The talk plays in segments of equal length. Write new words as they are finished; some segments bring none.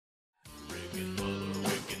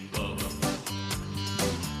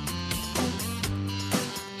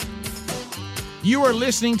You are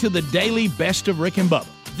listening to the daily Best of Rick and Bubba.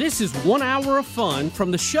 This is 1 hour of fun from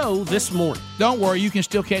the show this morning. Don't worry, you can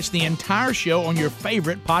still catch the entire show on your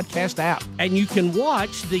favorite podcast app. And you can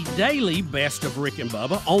watch the daily Best of Rick and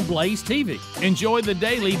Bubba on Blaze TV. Enjoy the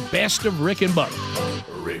daily Best of Rick and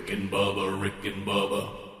Bubba. Rick and Bubba, Rick and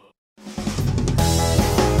Bubba.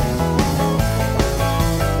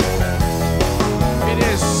 It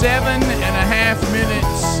is 7.5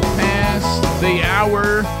 minutes past the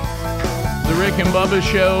hour. The Rick and Bubba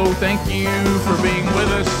Show. Thank you for being with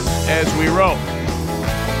us as we roll.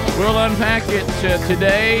 We'll unpack it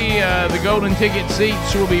today. The golden ticket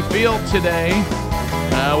seats will be filled today.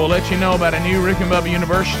 We'll let you know about a new Rick and Bubba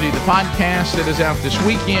University, the podcast that is out this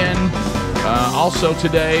weekend. Also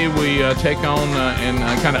today, we take on and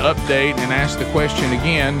kind of update and ask the question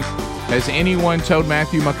again. Has anyone told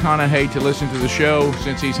Matthew McConaughey to listen to the show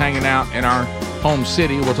since he's hanging out in our home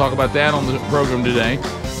city? We'll talk about that on the program today.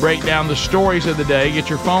 Break down the stories of the day. Get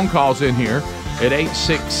your phone calls in here at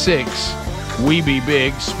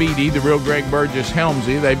 866-WE-BE-BIG. Speedy, the real Greg Burgess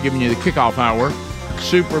Helmsy. They've given you the kickoff hour.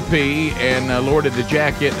 Super P and Lord of the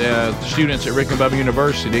Jacket, students at Rick and Bubba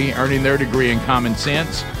University, earning their degree in common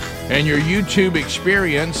sense. And your YouTube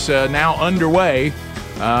experience now underway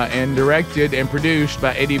and directed and produced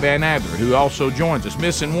by Eddie Van Adler, who also joins us.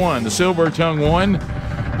 Missing one, the silver-tongued one,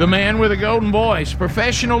 the man with a golden voice,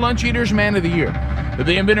 Professional Lunch Eaters Man of the Year,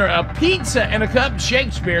 the inventor of pizza and a cup,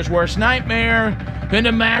 Shakespeare's worst nightmare, and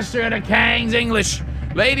the master of the King's English.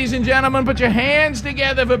 Ladies and gentlemen, put your hands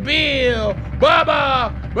together for Bill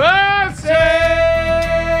Bubba Bussey!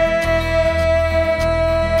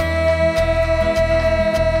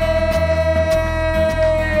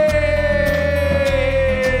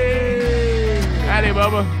 Howdy,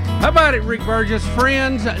 Bubba. How about it, Rick Burgess?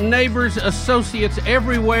 Friends, neighbors, associates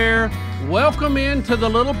everywhere, welcome into the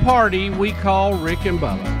little party we call Rick and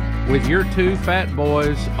Bubba with your two fat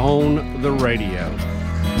boys on the radio.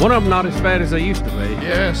 One of them not as fat as they used to be.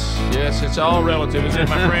 Yes, it's all relative, isn't it,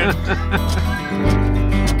 my friend?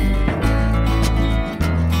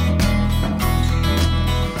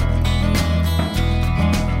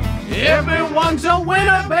 Everyone's a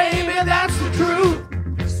winner, baby, that's the truth.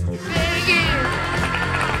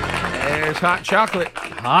 There's hot chocolate.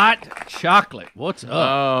 Hot chocolate. What's up?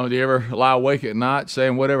 Oh, do you ever lie awake at night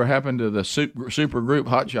saying whatever happened to the super group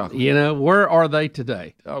Hot Chocolate? You know, where are they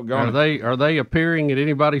today? Oh, God. Are they appearing at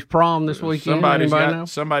anybody's prom this weekend?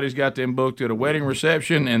 Somebody's got them booked at a wedding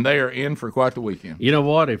reception, and they are in for quite the weekend. You know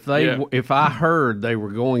what? If I heard they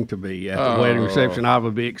were going to be at the wedding reception, I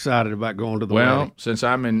would be excited about going to the wedding. Well, since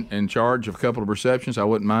I'm in charge of a couple of receptions, I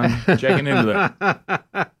wouldn't mind checking into that.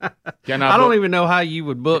 I don't even know how you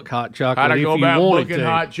would book hot chocolate. How'd I go about booking to.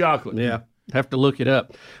 hot chocolate? Yeah, have to look it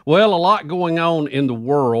up. Well, a lot going on in the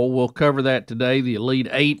world. We'll cover that today. The Elite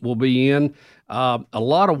Eight will be in. A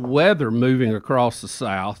lot of weather moving across the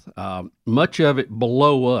South, much of it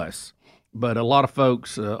below us. But a lot of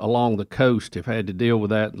folks along the coast have had to deal with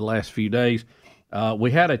that in the last few days.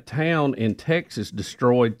 We had a town in Texas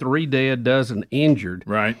destroyed, 3 dead, dozen injured.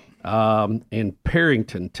 Right. In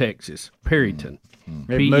Perryton, Texas. Perryton.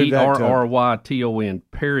 Perryton,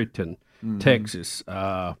 Perryton, Texas.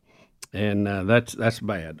 And that's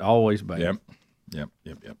bad. Always bad. Yep.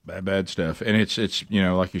 Bad stuff. And it's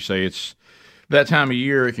like you say, it's that time of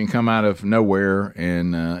year. It can come out of nowhere,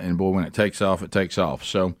 and boy, when it takes off, it takes off.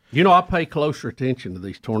 So I pay closer attention to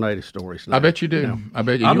these tornado stories now. I bet you do. I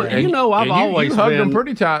bet you. I've always hugged been, them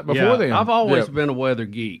pretty tight before then. I've always been a weather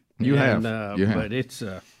geek. You have. But it's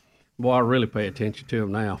boy, I really pay attention to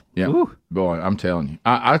them now. Yeah, Woo. Boy, I'm telling you,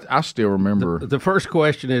 I still remember. The first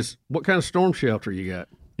question is, what kind of storm shelter you got?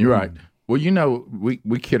 You're right. Well,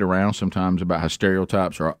 we kid around sometimes about how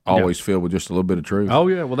stereotypes are always filled with just a little bit of truth. Oh,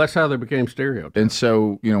 yeah. Well, that's how they became stereotypes. And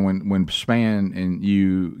so, when Span and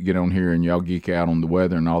you get on here and y'all geek out on the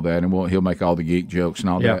weather and all that, and he'll make all the geek jokes and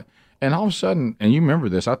all that. And all of a sudden, and you remember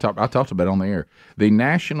this, I talked about it on the air, the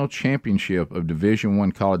national championship of Division I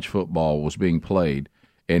college football was being played,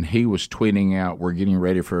 and he was tweeting out, "We're getting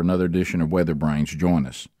ready for another edition of Weather Brains. Join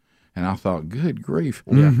us." And I thought, good grief!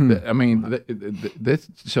 Yeah, I mean,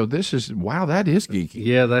 so this is that is geeky.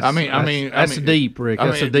 Yeah, that's deep, Rick.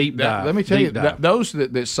 That's a deep dive. Let me tell you, those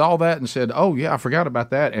that saw that and said, "Oh yeah, I forgot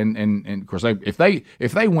about that," and of course, if they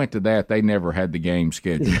went to that, they never had the game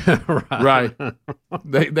scheduled. right?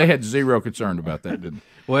 They had zero concern about that, didn't they?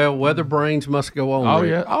 Well, Weather Brains must go on. Oh,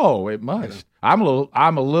 Rick. yeah. Oh, it must. I'm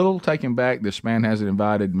a little taken back. This man hasn't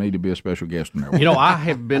invited me to be a special guest on there. I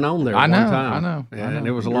have been on there one time. I know. And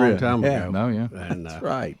it was a long time ago. No, yeah. And, that's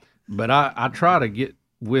right. But I try to get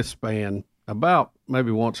with Span about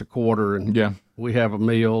maybe once a quarter, and we have a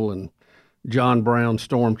meal and John Brown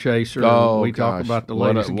Storm Chaser. Oh, we gosh. talk about the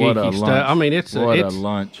What a- latest what a geeky stuff. lunch. I mean, it's What a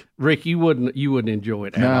lunch. Rick, you wouldn't enjoy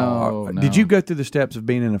it at all. No. Did you go through the steps of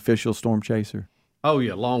being an official storm chaser? Oh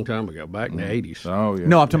yeah, a long time ago, back in the 80s. Oh, yeah.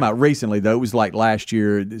 No, I'm talking about recently, though. It was like last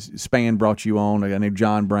year. Span brought you on, a guy named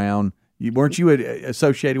John Brown. Weren't you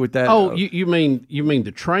associated with that? Oh, you mean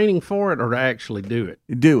the training for it, or to actually do it?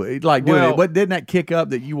 Do it. Like, do Well, it. What, didn't that kick up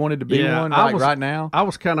that you wanted to be one right now? I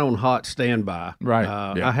was kind of on hot standby.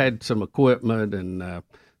 Right, yeah. I had some equipment and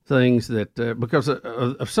things that because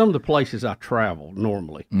of some of the places I travel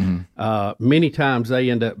normally, many times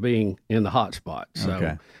they end up being in the hot spot. So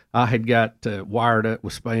Okay. I had got wired up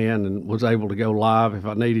with Span and was able to go live if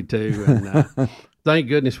I needed to. And thank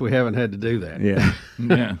goodness we haven't had to do that. Yeah.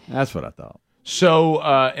 Yeah. That's what I thought. So,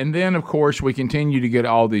 and then, of course, we continue to get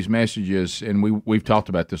all these messages, and we've talked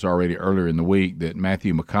about this already earlier in the week, that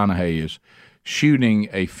Matthew McConaughey is shooting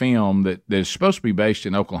a film that is supposed to be based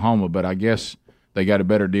in Oklahoma, but I guess they got a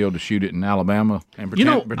better deal to shoot it in Alabama and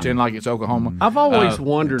pretend like it's Oklahoma. I've always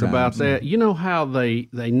wondered about that. You know how they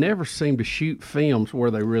never seem to shoot films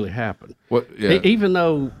where they really happen. Even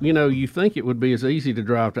though, you think it would be as easy to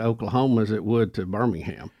drive to Oklahoma as it would to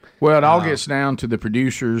Birmingham. Well, it all gets down to the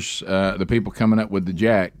producers, the people coming up with the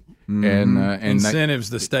jack, and incentives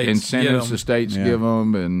the states give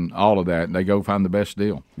them, and all of that. They go find the best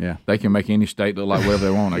deal. Yeah, they can make any state look like whatever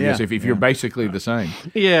they want. I guess if you're basically the same.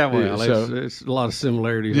 Yeah, well, it's a lot of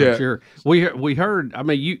similarities. Yeah. I'm sure. We heard. I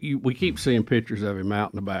mean, we keep seeing pictures of him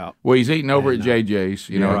out and about. Well, he's eating over at JJ's,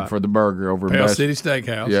 for the burger over in Pell City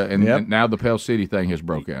Steakhouse. Yeah, and now the Pell City thing has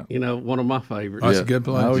broke out. One of my favorites. That's a good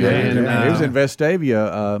place. Oh yeah, And, it was in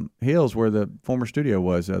Vestavia Hills where the former studio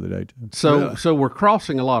was the other day too. So we're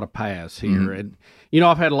crossing a lot of paths here, and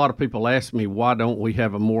I've had a lot of people ask me, why don't we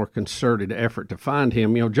have a more concerted effort to find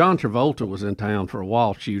him? John Travolta was in town for a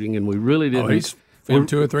while shooting, and we really didn't. Oh, he's filmed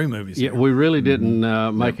 2 or 3 movies. Yeah, we really didn't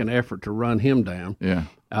make an effort to run him down. Yeah.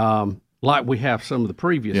 Like we have some of the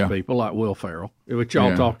previous people, like Will Ferrell, which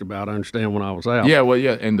y'all talked about. I understand when I was out. Yeah, well,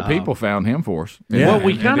 yeah, and the people found him for us. Yeah. Well,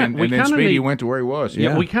 we kind of then Speedy went to where he was.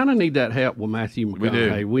 Yeah, we kind of need that help with Matthew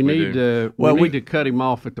McConaughey. We need to cut him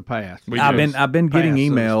off at the pass. I've been getting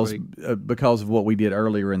Pass, so to emails because of what we did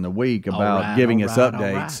earlier in the week about giving us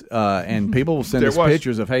updates, and people will send us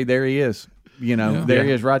pictures of, hey, there he is. There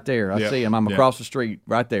he is right there. I see him. I'm across the street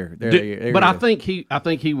right there. But I think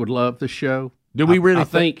he would love the show. Do we really I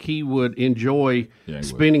think he would enjoy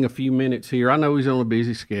spending a few minutes here. I know he's on a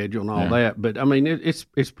busy schedule and all that, but I mean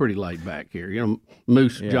it's pretty laid back here.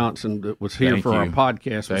 Moose Johnson that was here for our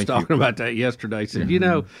podcast was talking about that yesterday. Said,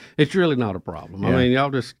 it's really not a problem. I mean, y'all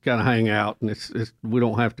just kind of hang out, and it's we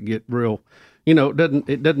don't have to get real.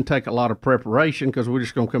 It doesn't take a lot of preparation because we're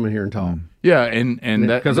just going to come in here and talk. Yeah, and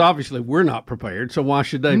because obviously we're not prepared, so why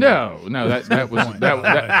should they? No, that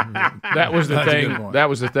was the thing. That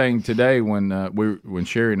was the thing today when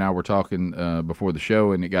Sherry and I were talking before the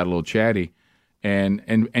show, and it got a little chatty, and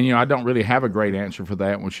I don't really have a great answer for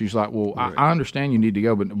that. When she's like, "Well, I understand you need to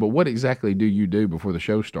go, but what exactly do you do before the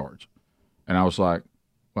show starts?" And I was like,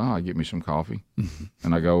 "Well, I get me some coffee,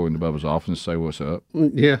 and I go into Bubba's office and say what's up."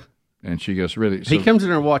 Yeah. And she goes, really? He comes in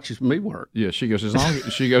there and watches me work. Yeah, she goes, as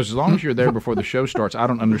long as you're there before the show starts, I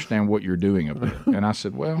don't understand what you're doing up there. And I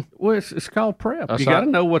said, well, it's called prep. You got to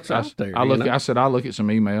know what's out there. I said, I look at some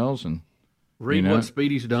emails and read what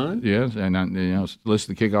Speedy's done. Yes, and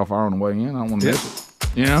listen to Kickoff Hour on the way in. I don't want to miss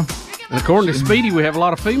it. And according to Speedy, we have a a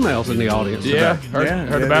lot of females in the audience. Yeah, today.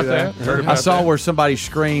 heard about that. I saw where somebody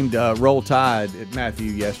screamed "Roll Tide" at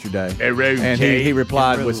Matthew yesterday, and he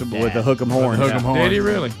replied with the hook 'em horn. Did he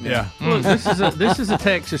really? Yeah. Look, this is a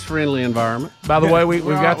Texas friendly environment. By the way, we've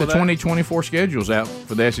got the 2024 schedules out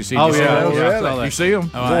for the SEC. Oh yeah, I saw that. You see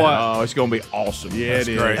them? Oh, it's going to be awesome. Yeah, it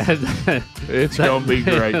is. It's going to be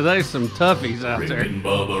great. There's some toughies out there.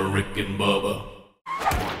 Rick and Bubba.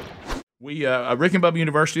 We Rick and Bubba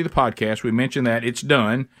University, the podcast. We mentioned that it's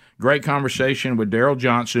done. Great conversation with Daryl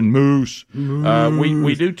Johnson, Moose.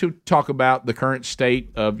 We do talk about the current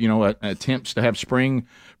state of attempts to have spring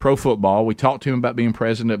pro football. We talked to him about being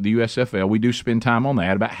president of the USFL. We do spend time on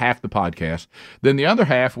that, about half the podcast. Then the other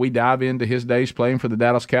half, we dive into his days playing for the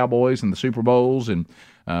Dallas Cowboys and the Super Bowls and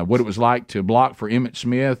what it was like to block for Emmitt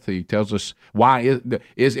Smith. He tells us why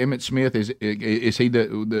is Emmitt Smith is he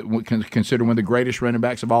considered one of the greatest running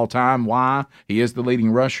backs of all time? Why he is the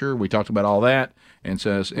leading rusher? We talked about all that, And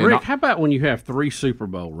says, Rick, how about when you have 3 Super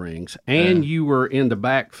Bowl rings and you were in the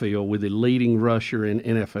backfield with the leading rusher in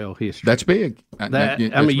NFL history? That's big.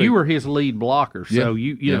 You were his lead blocker, so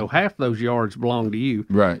you know half those yards belong to you.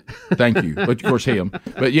 Right. Thank you. But of course him.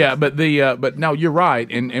 But no, you're right.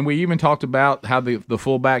 And we even talked about how the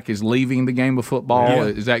fullback is leaving the game of football. Yeah.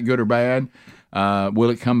 Is that good or bad? Will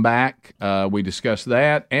it come back? We discussed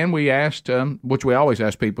that, and we asked, which we always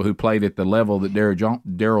ask people who played at the level that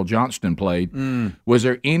Daryl Johnston played, was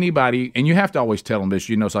there anybody, and you have to always tell them this,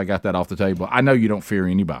 so I got that off the table. I know you don't fear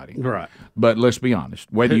anybody. Right. But let's be honest.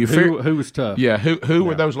 Whether you fear who was tough? Yeah, who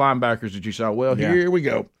were those linebackers that you saw? Well, here we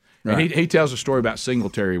go. Right. And he tells a story about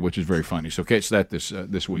Singletary, which is very funny. So catch that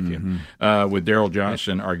this weekend with Daryl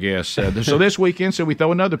Johnson, our guest. So this weekend, we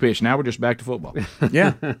throw another pitch. Now we're just back to football.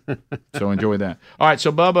 Yeah. So enjoy that. All right.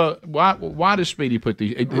 So Bubba, why does Speedy put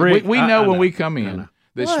these? Rick, we know when we come in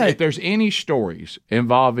that if there's any stories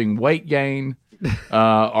involving weight gain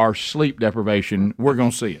or sleep deprivation, we're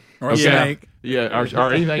going to see it. Or a snake. Yeah.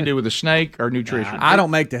 Or anything to do with a snake or nutrition. I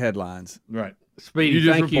don't make the headlines. Right. Speedy,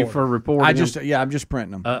 thank you for reporting. I'm just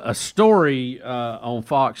printing them. A story on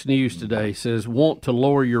Fox News today says, "Want to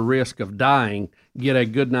lower your risk of dying? Get a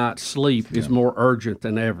good night's sleep is more urgent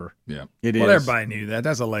than ever." Yeah, it is. Well, everybody knew that.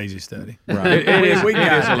 That's a lazy study. Right. it is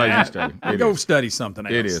a lazy study. Go study something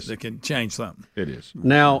else. It is. That can change something. It is.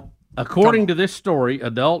 Now, according to this story,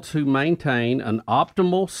 adults who maintain an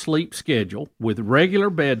optimal sleep schedule with regular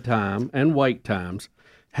bedtime and wake times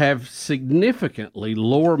have significantly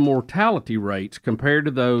lower mortality rates compared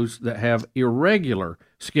to those that have irregular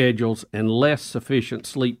schedules and less sufficient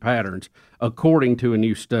sleep patterns, according to a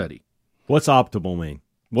new study. What's optimal mean?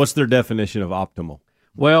 What's their definition of optimal?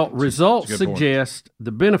 Well, results suggest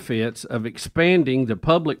the benefits of expanding the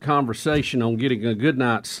public conversation on getting a good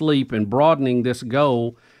night's sleep and broadening this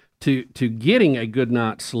goal to getting a good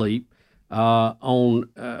night's sleep on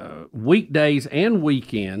weekdays and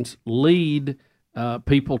weekends lead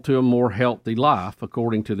people to a more healthy life,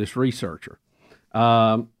 according to this researcher.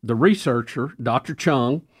 The researcher, Dr.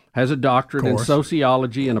 Chung, has a doctorate in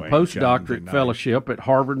sociology and a postdoctorate fellowship at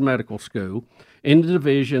Harvard Medical School in the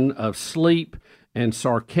division of sleep and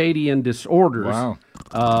circadian disorders. Wow.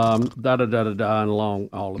 And along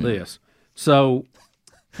all of this. So,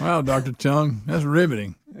 wow, Dr. Chung, that's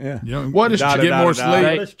riveting. Yeah. What is to get more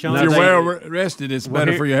sleep? If you're well rested, it's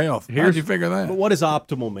better for your health. How did you figure that? But what does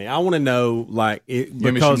optimal mean? I want to know,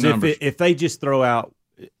 because if they just throw out,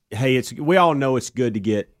 hey, we all know it's good to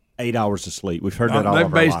get 8 hours of sleep. We've heard that all of our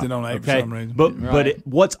life. They based it on 8 for some reason. But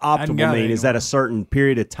what's optimal mean? Is that a certain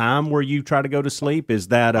period of time where you try to go to sleep? Is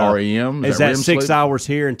that REM? Is that 6 hours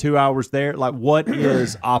here and 2 hours there? Like, what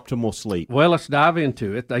is optimal sleep? Well, let's dive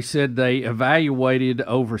into it. They said they evaluated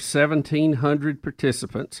over 1,700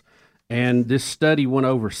 participants, and this study went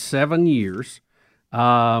over 7 years. They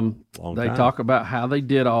talk about how they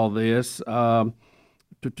did all this.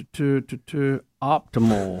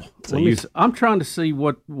 Optimal. I'm trying to see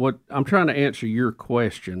what I'm trying to answer your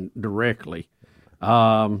question directly.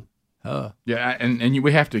 Yeah, and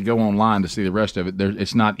we have to go online to see the rest of it.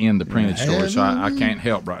 It's not in the printed story, so I can't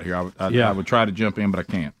help right here. I would try to jump in, but I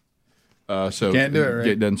can't. So can't do it. Right?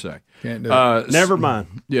 It doesn't say. Can't do it. Never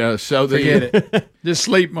mind. Yeah. So forget it. Just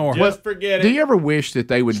sleep more. Just forget it. Do you ever wish that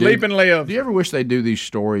they would sleep and live? Do you ever wish they do these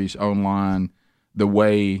stories online the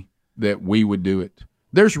way that we would do it?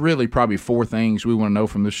 There's really probably 4 things we want to know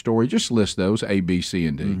from this story. Just list those, A, B, C,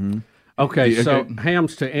 and D. Mm-hmm. Okay, so,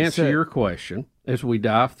 Hams, to answer your question, as we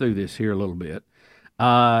dive through this here a little bit,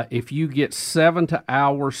 if you get 7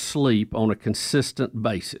 hours sleep on a consistent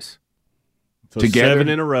basis. So together, 7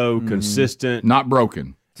 in a row, consistent. Not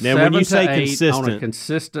broken. Now, when you say consistent. On a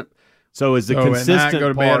consistent. So is the consistent at night, go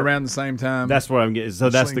to bed part around the same time? That's what I'm getting. So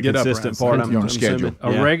that's the consistent part. I'm on a schedule.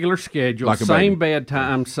 A regular schedule, like same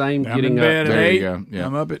bedtime, same I'm getting in bed up. At 8. Yeah.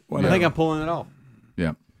 I'm up at whatever. I think I'm pulling it off.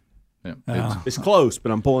 Yeah. It's close,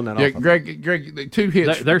 but I'm pulling that off. Greg, the 2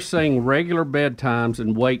 hits. They're saying regular bedtimes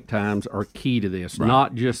and wake times are key to this,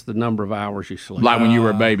 not just the number of hours you sleep. Like when you were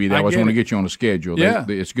a baby, that was going to get you on a schedule. Yeah.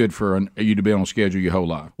 It's good for you to be on a schedule your whole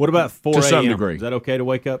life. What about 4 a.m.? To some degree. Is that okay to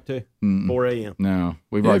wake up to? 4 a.m. No.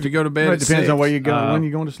 If you go to bed It at depends 6. on where you go, when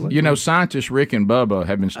you're going to sleep. Scientists Rick and Bubba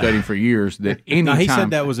have been studying for years that any No, he time. said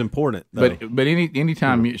that was important. Though. But any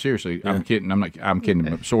time, seriously, I'm kidding. I'm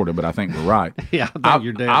kidding, sort of, but I think we're right. Yeah, I think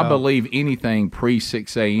you're dead I on. believe anything pre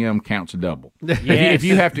 6 a.m. counts double. Yes. If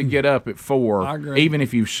you have to get up at 4, I agree. even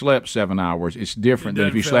if you've slept 7 hours, it's different than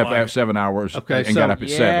if you doesn't slept feel like out 7 hours Okay, and so- got up at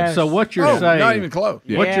 7. So what you're saying? Not even close.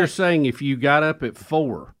 What you're saying? If you got up at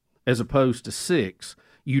 4 as opposed to 6,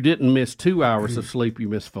 you didn't miss 2 hours of sleep, you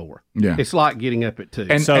missed 4. Yeah. It's like getting up at 2.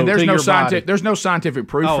 And there's no scientific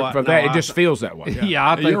proof for that. It just feels that way. Yeah,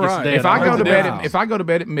 I think it's right. dead. If I go to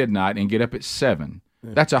bed at midnight and get up at 7,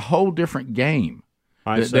 that's a whole different game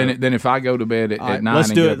than if I go to bed at 9. Let's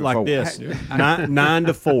and do get it up like at 4. this: 9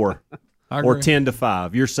 to 4. Or 10 to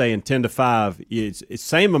 5. You're saying 10 to 5. It's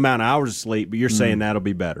same amount of hours of sleep, but you're saying that'll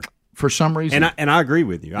be better. For some reason, And I agree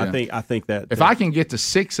with you. Yeah. I think that if I can get to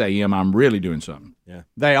 6 a.m., I'm really doing something. Yeah.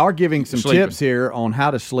 They are giving some Sleeping. tips here on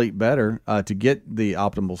how to sleep better to get the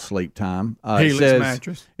optimal sleep time. Helix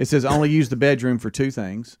mattress. It says only use the bedroom for 2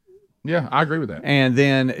 things. Yeah, I agree with that. And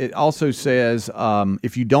then it also says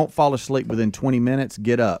if you don't fall asleep within 20 minutes,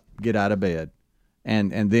 get up, get out of bed.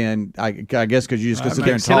 And then I guess because you just sit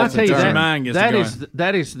there and Can I toss tell and you turn.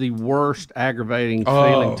 that is the worst aggravating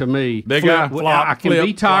feeling to me. Big guy. I can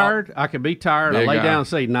be tired. I can be tired. I Big lay guy. down and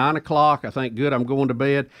say 9 o'clock. I think good. I'm going to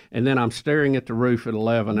bed, and then I'm staring at the roof at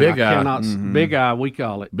 11. Big and I guy. cannot. Big eye. We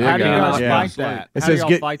call it. Big How do you guy. guys Yeah. fight that? It How do says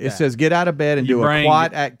y'all fight that? get out of bed and do a brain-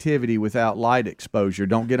 quiet activity without light exposure.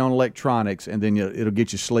 Don't get on electronics, and then it'll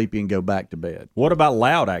get you sleepy and go back to bed. What about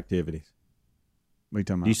loud activities? What are you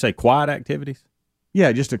talking about? Do you say quiet activities?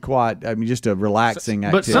 Yeah, just a quiet. I mean, just a relaxing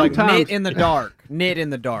But activity. sometimes Knit in the dark. Knit in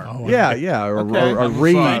the dark. Yeah, or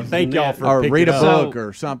read, Thank y'all for or picking read a up. book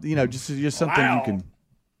or something. Just something you can.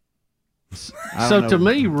 I So don't to know.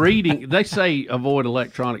 me, reading, they say avoid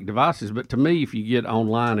electronic devices, but to me, if you get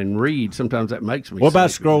online and read, sometimes that makes me What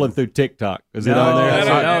about sleepy. scrolling through TikTok? Is it on there?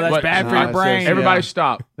 No, that's But- bad for your it brain. says- Everybody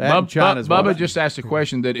stop. That and China's Bubba watching. just asked a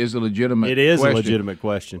question that is a legitimate It is question. a legitimate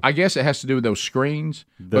question. I guess it has to do with those screens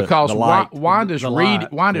The because light. why does The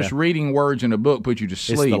light. reading words in a book put you to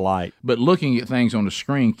sleep? the light. But looking at things on the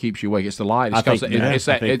screen keeps you awake. It's the light. It's I think 'cause that- it's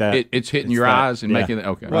I think that- it's hitting it's your that- eyes and yeah. making it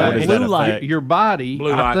okay. What Right. is that Blue light. effect? Your body,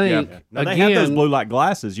 Blue I light, think, yeah. Now, they have those again, blue light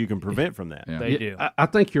glasses you can prevent from that. Yeah. They do. I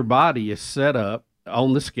think your body is set up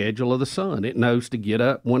on the schedule of the sun. It knows to get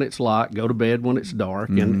up when it's light, go to bed when it's dark,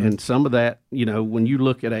 and some of that, when you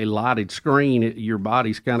look at a lighted screen, your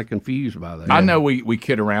body's kind of confused by that. I know we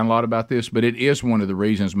kid around a lot about this, but it is one of the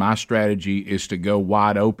reasons my strategy is to go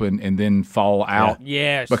wide open and then fall out.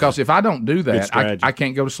 Yes. Because if I don't do that, strategy. I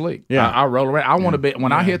can't go to sleep. Yeah. I roll around. I want to be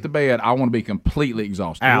when I hit the bed. I want to be completely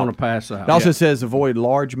exhausted. I want to pass out. It also says avoid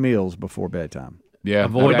large meals before bedtime. Yeah,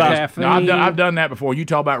 Avoid okay. caffeine. No, I've done that before. You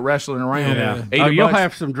talk about wrestling around. Yeah. Eating you'll bugs.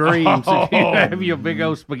 have some dreams if you have your big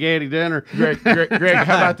old spaghetti dinner. Greg, how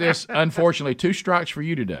about this? Unfortunately, 2 strikes for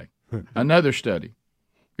you today. Another study.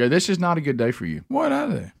 Greg, this is not a good day for you. What are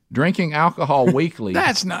they? Drinking alcohol weekly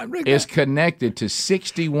That's not Rick. is connected to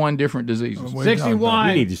 61 different diseases. What are you talking about?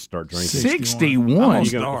 You need to start drinking. 61.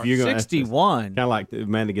 If you're gonna, 61. Kind of like the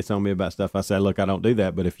man that gets on me about stuff. I say, look, I don't do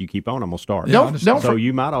that, but if you keep on, I'm gonna start. Don't So for-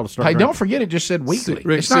 you might ought to start. Hey, drinking. don't forget it just said weekly.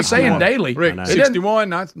 Rick, It's not saying 61. daily. Rick, It doesn't- 61,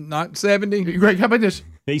 not 70. Greg, how about this?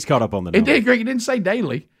 He's caught up on the. It number. did, Greg. It didn't say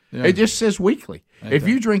daily. It just says weekly. If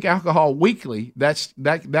you drink alcohol weekly, that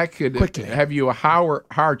could have you a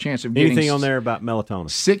higher chance of getting Anything on there about melatonin?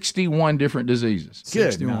 61 different diseases.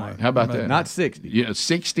 Good. 61. How about that? Not 60. Yeah,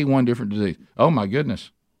 61 different diseases. Oh my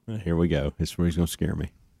goodness. Here we go. This is where he's gonna scare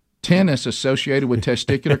me. Tennis associated with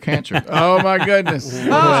testicular cancer. Oh, my goodness.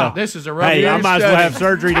 This is a rough Hey, I year might as well study. have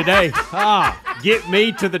surgery today. Get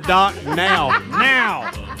me to the doc now.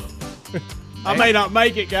 Now. I may not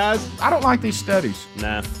make it, guys. I don't like these studies.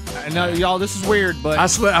 Nah. No, y'all, this is weird, but I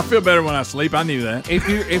feel better when I sleep. I knew that.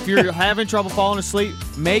 if you're having trouble falling asleep,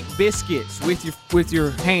 make biscuits with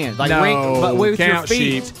your hands, like No, but with your count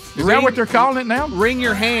feet. sheep. Is that what they're calling it now? Ring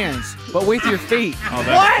your hands, but with your feet. Oh,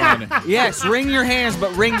 that's funny. Yes, ring your hands,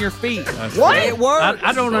 but ring your feet. What? It works.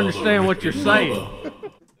 I don't understand what you're saying.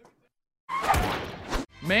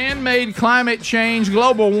 Man-made climate change,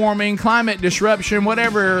 global warming, climate disruption,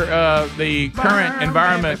 whatever the current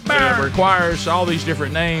environment requires, all these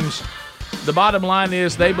different names. The bottom line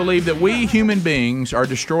is they believe that we human beings are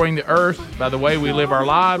destroying the earth by the way we live our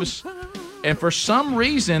lives. And for some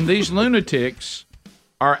reason, these lunatics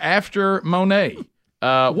are after Monet.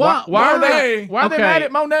 Why are they mad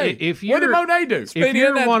at Monet? If What did you're- Monet do? If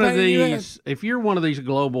you're that one of pain you had. if you're one of these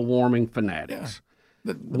global warming fanatics,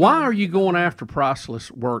 why are you going after priceless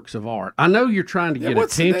works of art? I know you're trying to get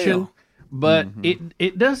what's the attention, deal? but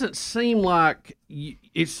it doesn't seem like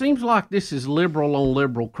it seems like this is liberal on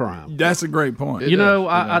liberal crime. That's a great point.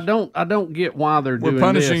 I don't get why they're We're doing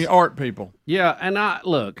punishing this. art people. Yeah, and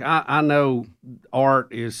I know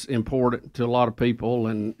art is important to a lot of people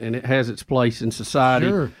and it has its place in society.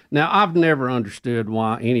 Sure. Now, I've never understood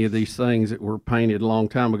why any of these things that were painted a long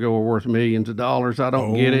time ago are worth millions of dollars. I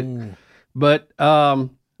don't get it. But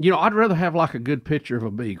I'd rather have like a good picture of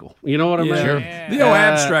a beagle. You know what I mean? Sure. The old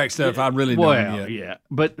abstract stuff, I really don't get. Yeah.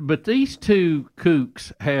 But these two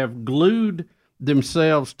kooks have glued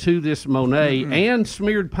themselves to this Monet and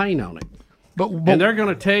smeared paint on it. And they're going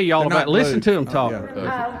to tell you all about. Listen to them talk.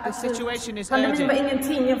 The situation is urgent.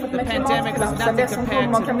 The pandemic was nothing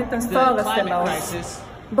compared to the climate crisis.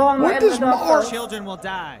 What does more? Children will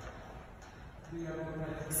die.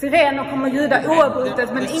 Sirener kommer ljuda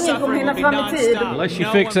oavbrutet, men ingen kommer hinna fram I tid. Unless you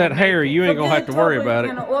fix that hair, you ain't going to have to worry about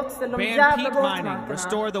it. Ban peat mining.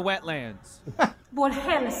 Restore the wetlands.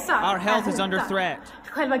 Our health is under threat.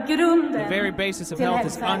 The very basis of health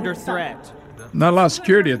is under threat. Not a lot of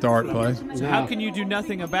security at the art place. So how can you do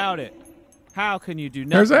nothing about it? How can you do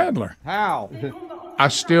nothing? There's Adler. How? I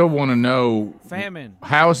still want to know. Famine.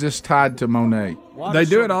 How is this tied to Monet? They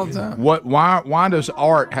do it all the time. Why does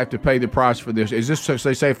art have to pay the price for this? Is this so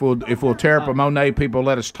they say if we'll tear up a Monet, people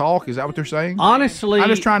let us talk? Is that what they're saying? Honestly, I'm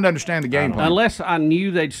just trying to understand the game plan. Unless I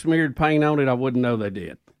knew they'd smeared paint on it, I wouldn't know they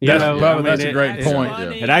did. That's a great point.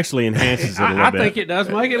 It actually enhances it a little bit. I think it does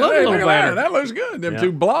make it look a little better. That looks good. Them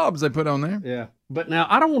two blobs they put on there. Yeah. But now,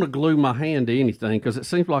 I don't want to glue my hand to anything because it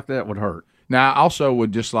seems like that would hurt. Now, I also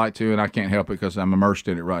would just like to, and I can't help it because I'm immersed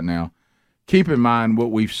in it right now, keep in mind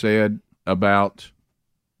what we've said about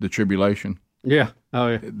the tribulation. Yeah. Oh,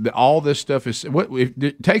 yeah. All this stuff is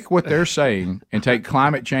take what they're saying and take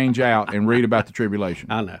climate change out and read about the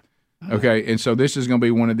tribulation. I know. Okay, and so this is going to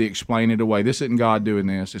be one of the explain it away. This isn't God doing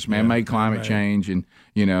this. It's man-made climate change, and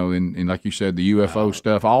and like you said, the UFO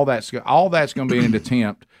stuff. All that's going to be an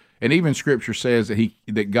attempt. And even Scripture says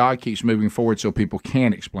that God keeps moving forward so people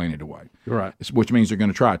can explain it away. Right. Which means they're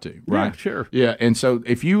going to try to. Right. Yeah, sure. Yeah, and so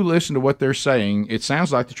if you listen to what they're saying, it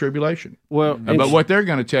sounds like the tribulation. Well, but what they're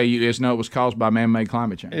going to tell you is no, it was caused by man-made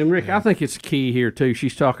climate change. And Rick, I think it's key here too.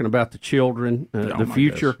 She's talking about the children, the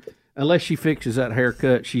future. Goodness. Unless she fixes that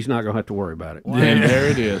haircut, she's not going to have to worry about it. Wow. And there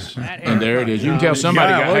it is. And there it is. You can tell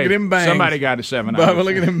somebody somebody got it 7 hours. Bubba,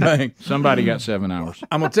 look at him bang. Somebody got 7 hours.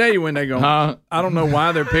 I'm going to tell you when they go, I don't know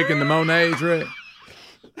why they're picking the Monets,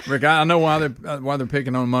 Rick, I know why they're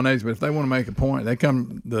picking on Monets, but if they want to make a point, they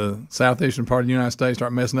come the southeastern part of the United States,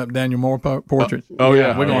 start messing up Daniel Moore portraits.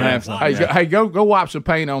 Yeah, we're gonna have some. Hey, go wipe some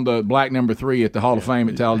paint on the black number 3 at the Hall of Fame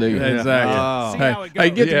at Talladega. Exactly.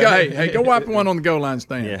 Hey, go wipe one on the goal line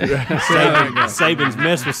stand. Yeah. Saban's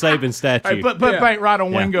mess with Saban's statue. Hey, put paint right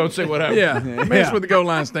on Wingo and see what happens. Yeah, mess with the goal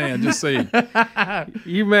line stand. Just see.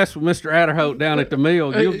 You mess with Mr. Adderholt down at the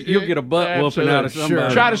mill, you'll get a butt whooping out of somebody. Sure.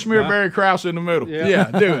 Try to smear Barry Krause in the middle. Yeah,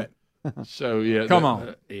 do it. So come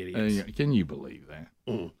on, idiots. Can you believe that?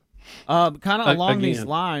 Kind of along these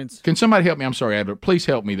lines. Can somebody help me? I'm sorry, Adler. Please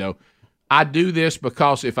help me though. I do this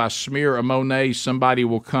because if I smear a Monet, somebody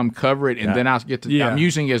will come cover it, and then I get to. Yeah. I'm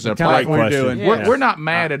using it as a like we're doing. We're not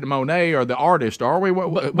mad at the Monet or the artist, are we?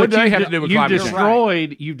 What do they have to do with climate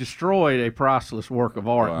change? You've destroyed a priceless work of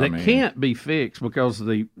art that can't be fixed because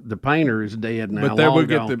the painter is dead now. But they will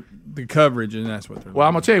get the coverage, and that's what they're. Well,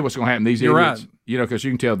 I'm gonna tell you what's gonna happen. These idiots, because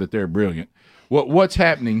you can tell that they're brilliant. What's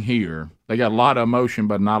happening here? They got a lot of emotion,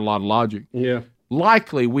 but not a lot of logic. Yeah.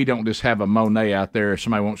 Likely, we don't just have a Monet out there. If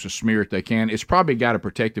somebody wants to smear it, they can. It's probably got a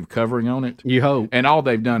protective covering on it. You hope. And all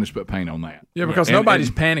they've done is put paint on that. Yeah, because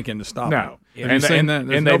nobody's panicking to stop it.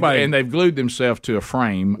 And they've glued themselves to a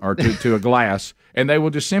frame or to a glass, and they will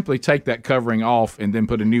just simply take that covering off and then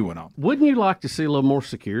put a new one on. Wouldn't you like to see a little more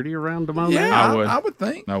security around the Monet? Yeah, I would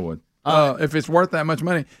think. I would. If it's worth that much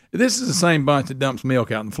money. This is the same bunch that dumps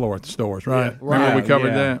milk out on the floor at the stores, right? Remember we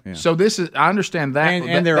covered that? Yeah. So this is, I understand that.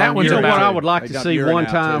 And that one's what I would like to see one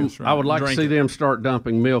time, right. I would like to see them start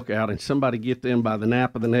dumping milk out and somebody get them by the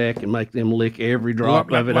nape of the neck and make them lick every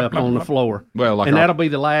drop of it up on the floor. Well, that'll be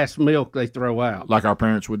the last milk they throw out. Like our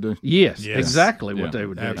parents would do? Yes. Exactly what they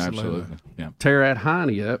would do. Absolutely. Yeah. Tear that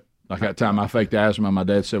hiney up. Like that time I faked asthma, my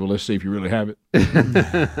dad said, well, let's see if you really have it.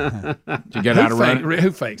 To get out of running.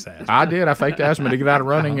 Who fakes asthma? I did. I faked asthma to get out of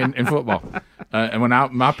running in football. And when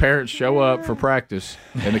my parents show up for practice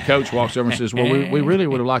and the coach walks over and says, well, we really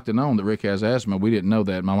would have liked to know that Rick has asthma. We didn't know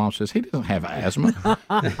that. My mom says, he doesn't have asthma.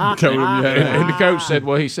 Told him you had and the coach said,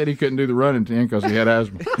 well, he said he couldn't do the running to him because he had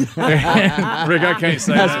asthma. Rick, I can't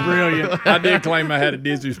say that's brilliant. I did claim I had a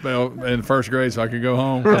dizzy spell in first grade so I could go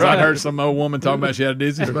home because I'd heard some old woman talking about she had a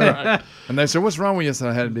dizzy spell. And they said, what's wrong with you? I said,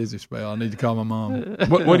 I had a dizzy spell. I need to call my mom.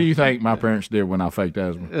 What do you think my parents did when I faked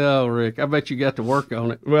asthma? Oh, Rick, I bet you got to work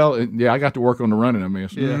on it. Well, yeah, I got to work on the running I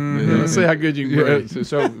missed. Yeah. Let's see how good you can breathe.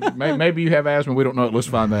 So maybe you have asthma. We don't know it. Let's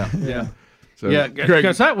find out. Yeah. So, yeah,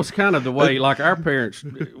 because that was kind of the way, like our parents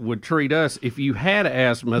would treat us. If you had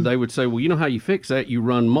asthma, they would say, "Well, you know how you fix that? You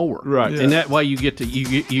run more, right? And that way you get to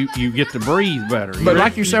you get to breathe better." But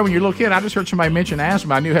like you said, when you're a little kid, I just heard somebody mention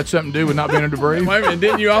asthma. I knew it had something to do with not being able to breathe. Wait a minute,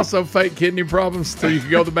 didn't you also fake kidney problems so you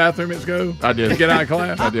could go to the bathroom at school? I did. To get out of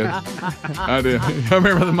class. I did. I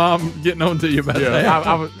remember the mom getting on to you about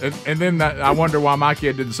that. And then I wonder why my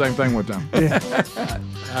kid did the same thing one time. Yeah.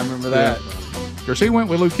 I remember that. Because he went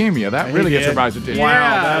with leukemia. That really gets everybody's attention.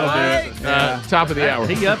 Wow, that'll do it. Top of the hour.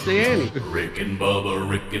 He upped the ante. Rick and Bubba,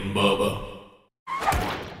 Rick and Bubba.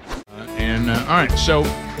 All right, so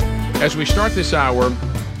as we start this hour,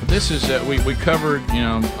 this is we covered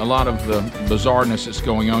a lot of the bizarreness that's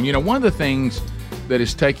going on. One of the things that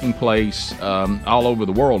is taking place all over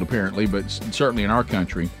the world apparently, but certainly in our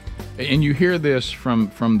country. And you hear this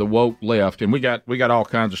from the woke left, and we got all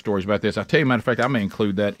kinds of stories about this. I tell you, matter of fact, I may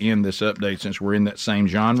include that in this update since we're in that same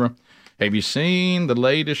genre. Have you seen the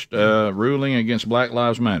latest ruling against Black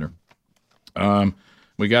Lives Matter?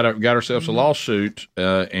 We got ourselves a lawsuit,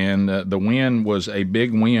 and the win was a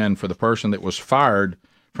big win for the person that was fired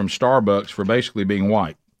from Starbucks for basically being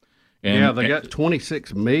white. And, they got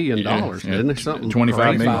 $26 million, didn't they? Something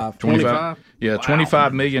 25 million. 25? Yeah, wow.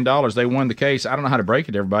 $25 million. They won the case. I don't know how to break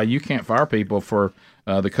it to everybody. You can't fire people for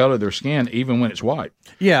the color of their skin, even when it's white.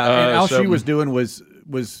 Yeah, and all she was doing was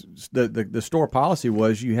the store policy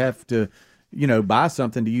was you have to buy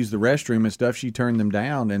something to use the restroom and stuff. She turned them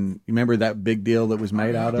down, and you remember that big deal that was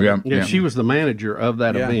made out of it? Yeah, she was the manager of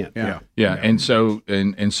that event. Yeah. And so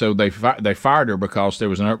they fired her because there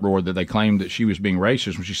was an uproar that they claimed that she was being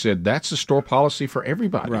racist when she said that's the store policy for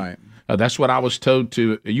everybody. Right. That's what I was told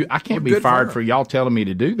to. I can't be fired for y'all telling me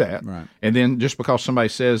to do that. Right. And then just because somebody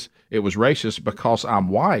says it was racist because I'm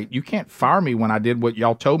white, you can't fire me when I did what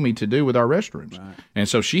y'all told me to do with our restrooms. Right. And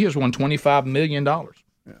so she has won $25 million.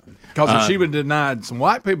 Because if she would have denied some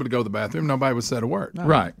white people to go to the bathroom, nobody would say a word. No.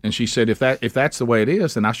 Right. And she said, if that's the way it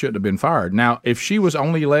is, then I shouldn't have been fired. Now, if she was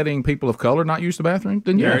only letting people of color not use the bathroom,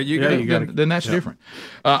 then then that's different.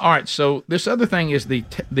 All right. So this other thing is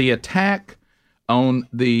the attack on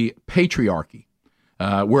the patriarchy.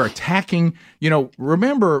 We're attacking,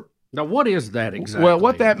 remember. Now, what is that exactly? Well,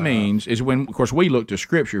 what that means is when, of course, we look to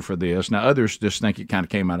Scripture for this. Now, others just think it kind of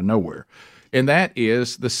came out of nowhere. And that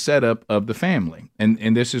is the setup of the family.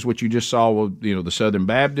 And this is what you just saw with, the Southern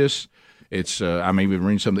Baptists. It's, I'm even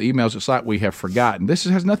reading some of the emails. It's like we have forgotten. This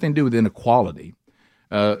has nothing to do with inequality.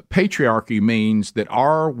 Patriarchy means that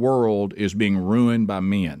our world is being ruined by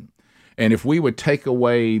men. And if we would take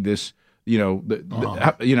away this,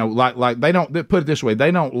 like they don't, put it this way,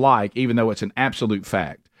 they don't like, even though it's an absolute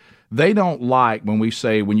fact, they don't like when we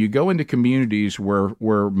say, when you go into communities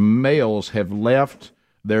where males have left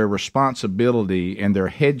their responsibility and their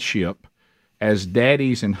headship as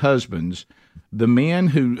daddies and husbands, the men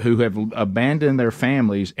who have abandoned their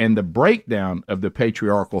families and the breakdown of the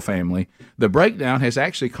patriarchal family, the breakdown has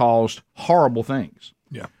actually caused horrible things.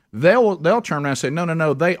 Yeah. They'll turn around and say,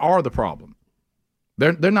 no, they are the problem.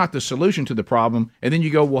 They're not the solution to the problem. And then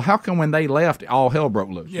you go, well, how come when they left, all hell broke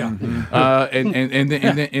loose? Yeah. And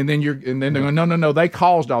then they're going, no, they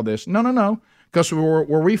caused all this. No. Because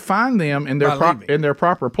where we find them in their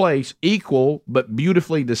proper place, equal but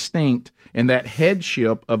beautifully distinct in that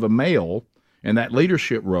headship of a male in that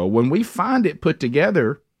leadership role, when we find it put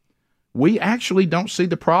together, we actually don't see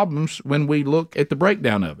the problems when we look at the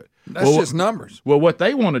breakdown of it. That's just numbers. Well, what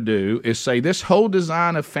they want to do is say this whole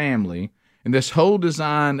design of family and this whole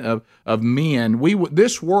design of men,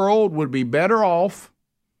 this world would be better off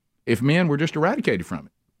if men were just eradicated from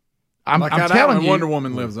it. I'm telling you, Wonder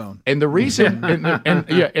Woman lives on. And the reason,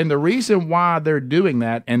 and the reason why they're doing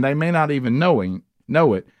that, and they may not even know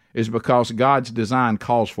it, is because God's design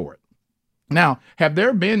calls for it. Now, have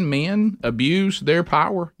there been men abuse their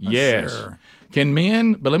power? Yes. Sure. Can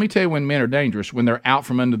men? But let me tell you when men are dangerous, when they're out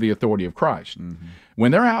from under the authority of Christ. Mm-hmm.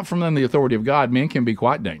 When they're out from under the authority of God, men can be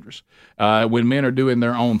quite dangerous. When men are doing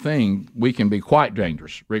their own thing, we can be quite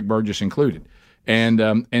dangerous, Rick Burgess included.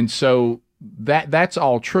 And so. That's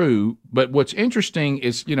all true, but what's interesting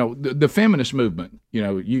is the feminist movement.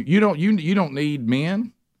 You don't need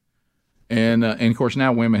men, and of course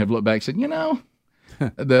now women have looked back and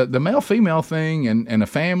said the male female thing and a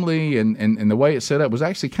family and the way it's set up was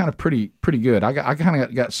actually kind of pretty good. I kind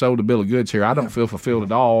of got sold a bill of goods here. I don't feel fulfilled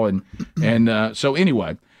at all, and so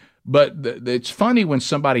anyway. But it's funny when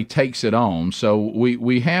somebody takes it on. So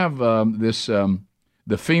we have this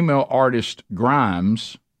the female artist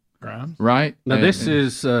Grimes. Grimes. Right? Now, this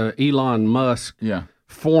is Elon Musk's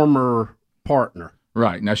former partner.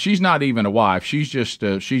 Right. Now, she's not even a wife. She's just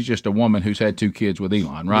a woman who's had 2 kids with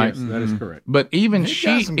Elon, right? Yes, that is correct. But even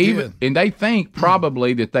and they think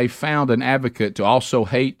probably that they found an advocate to also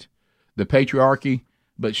hate the patriarchy,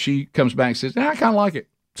 but she comes back and says, I kind of like it.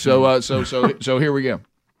 So here we go.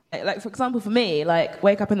 Like, for example, for me, like,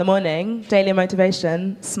 wake up in the morning, daily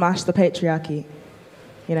motivation, smash the patriarchy.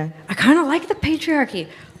 You know? I kind of like the patriarchy.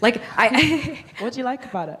 Like, What do you like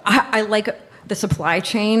about it? I like the supply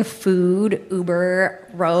chain, food, Uber,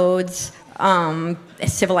 roads,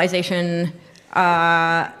 civilization,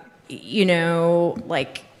 you know,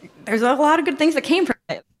 like, there's a lot of good things that came from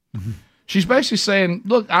it. She's basically saying,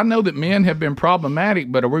 look, I know that men have been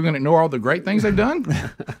problematic, but are we going to ignore all the great things they've done?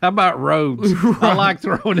 How about roads? Right. I like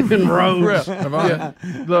throwing in roads. Yeah.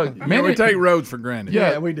 Look, men, we take roads for granted.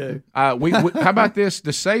 Yeah, we do. We how about this?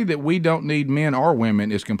 To say that we don't need men or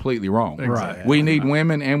women is completely wrong. Right. We need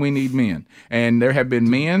women and we need men. And there have been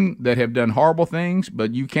men that have done horrible things,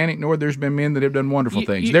 but you can't ignore there's been men that have done wonderful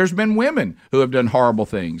things. There's been women who have done horrible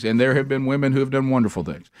things, and there have been women who have done wonderful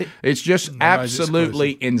things. It's just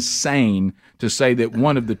absolutely insane to say that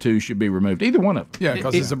one of the two should be removed. Either one of them. Yeah,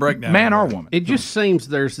 because it's a breakdown. Man or woman. It just seems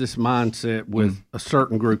there's this mindset with a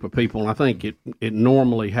certain group of people, and I think it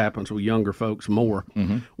normally happens with younger folks more,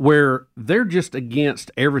 where they're just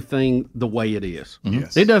against everything the way it is.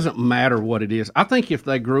 Yes. It doesn't matter what it is. I think if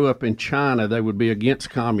they grew up in China, they would be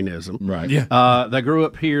against communism. Right. Yeah. They grew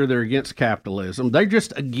up here, they're against capitalism. They're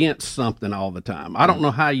just against something all the time. I don't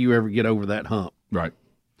know how you ever get over that hump. Right.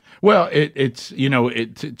 Well, it's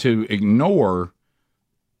to ignore.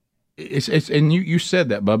 It's and you said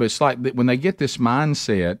that, Bubba. It's like that when they get this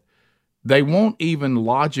mindset, they won't even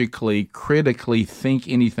logically, critically think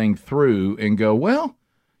anything through and go, well,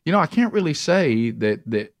 I can't really say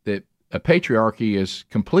that a patriarchy is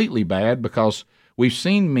completely bad because we've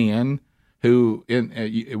seen men who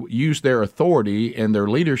use their authority and their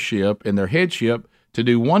leadership and their headship to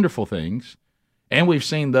do wonderful things. And we've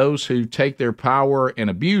seen those who take their power and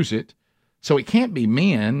abuse it. So it can't be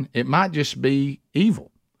men. It might just be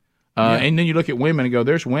evil. And then you look at women and go,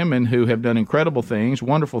 there's women who have done incredible things,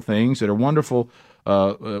 wonderful things, that are wonderful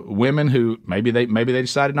women who maybe they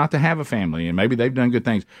decided not to have a family, and maybe they've done good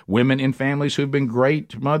things. Women in families who've been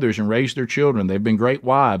great mothers and raised their children. They've been great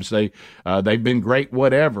wives. They've been great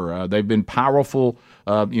whatever. They've been powerful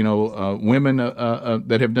women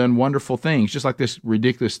that have done wonderful things, just like this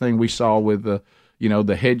ridiculous thing we saw with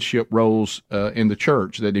the headship roles in the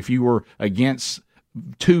church, that if you were against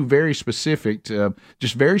 2 very specific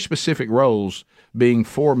roles being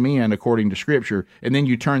for men according to Scripture, and then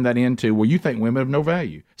you turn that into, well, you think women have no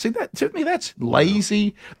value. See, that to me, that's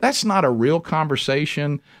lazy. That's not a real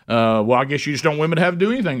conversation. Well, I guess you just don't want women to have to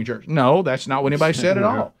do anything in church. No, that's not what anybody said at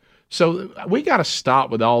all. So we got to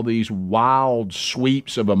stop with all these wild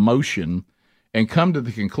sweeps of emotion and come to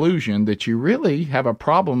the conclusion that you really have a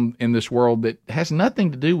problem in this world that has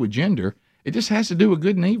nothing to do with gender. It just has to do with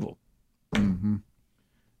good and evil. Mm-hmm.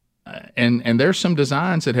 And there's some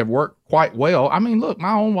designs that have worked quite well. I mean, look,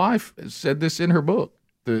 my own wife said this in her book,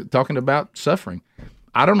 talking about suffering.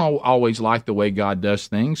 I don't always like the way God does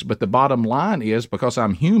things, but the bottom line is, because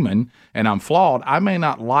I'm human and I'm flawed, I may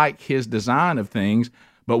not like his design of things,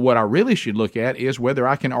 but what I really should look at is whether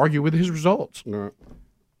I can argue with his results. Right.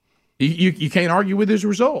 You can't argue with his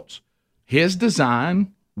results. His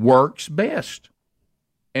design works best.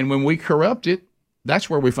 And when we corrupt it, that's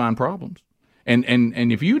where we find problems. And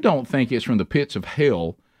if you don't think it's from the pits of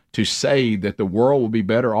hell to say that the world will be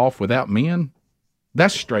better off without men,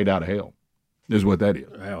 that's straight out of hell, is what that is.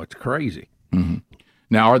 Wow, it's crazy. Mm-hmm.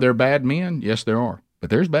 Now, are there bad men? Yes, there are.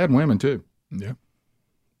 But there's bad women, too. Yeah.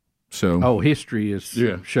 So history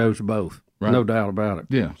shows both. Right. No doubt about it.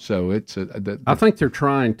 Yeah, so it's I think they're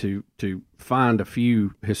trying to find a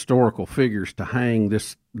few historical figures to hang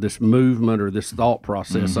this movement or this thought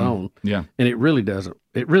process on. Yeah, and it really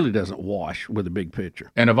doesn't wash with the big picture.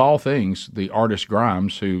 And of all things, the artist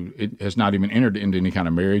Grimes, who has not even entered into any kind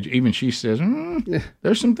of marriage, even she says,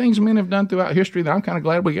 there's some things men have done throughout history that I'm kind of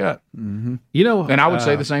glad we got. Mm-hmm. And I would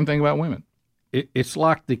say the same thing about women. It's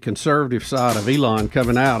like the conservative side of Elon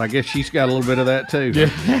coming out. I guess she's got a little bit of that too.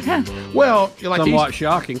 Yeah. Well, like somewhat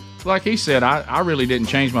shocking. Like he said, I really didn't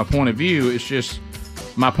change my point of view. It's just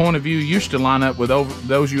my point of view used to line up with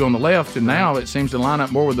those of you on the left, and now it seems to line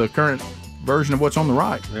up more with the current version of what's on the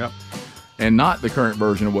right. Yep. And not the current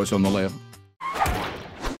version of what's on the left.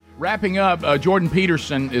 Wrapping up, Jordan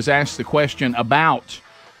Peterson is asked the question about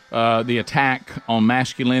the attack on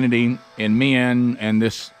masculinity in men and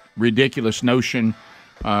this ridiculous notion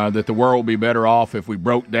that the world would be better off if we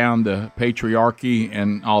broke down the patriarchy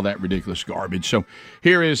and all that ridiculous garbage. So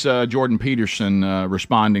here is Jordan Peterson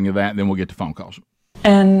responding to that, and then we'll get to phone calls.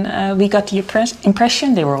 And we got the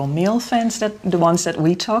impression they were all male fans, the ones that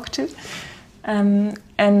we talked to,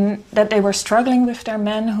 and that they were struggling with their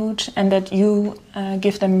manhood, and that you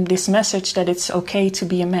give them this message that it's okay to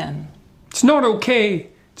be a man. It's not okay.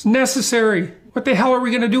 It's necessary. What the hell are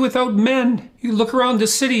we going to do without men? You look around the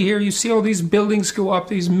city here, you see all these buildings go up.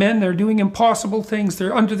 These men, they're doing impossible things.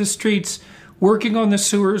 They're under the streets, working on the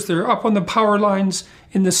sewers. They're up on the power lines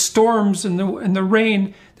in the storms and the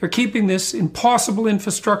rain. They're keeping this impossible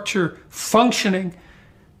infrastructure functioning,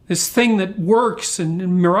 this thing that works in a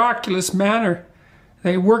miraculous manner.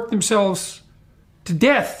 They work themselves to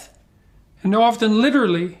death, and often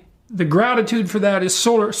literally. The gratitude for that is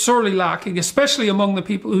sorely lacking, especially among the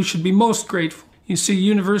people who should be most grateful. You see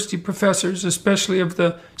university professors, especially of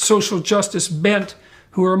the social justice bent,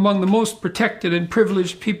 who are among the most protected and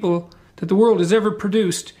privileged people that the world has ever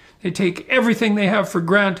produced. They take everything they have for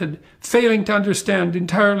granted, failing to understand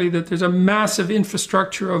entirely that there's a massive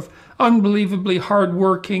infrastructure of unbelievably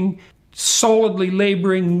hardworking, solidly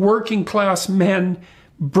laboring, working-class men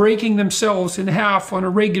breaking themselves in half on a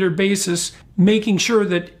regular basis, making sure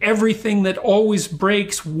that everything that always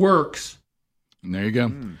breaks works. And there you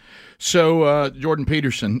go. So Jordan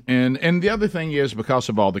Peterson, and the other thing is, because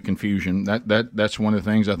of all the confusion, that's one of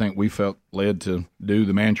the things I think we felt led to do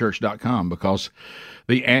the manchurch.com, because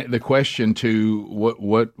the question to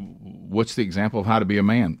what's the example of how to be a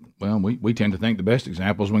man? Well, we tend to think the best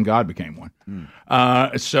example is when God became one.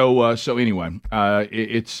 So anyway,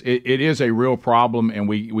 it is a real problem, and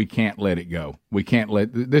we can't let it go. We can't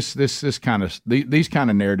let these kind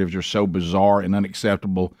of narratives are so bizarre and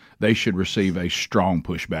unacceptable. They should receive a strong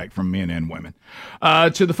pushback from men and women.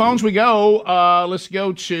 To the phones we go. Let's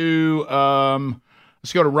go to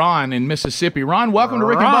Ron in Mississippi. Ron, welcome to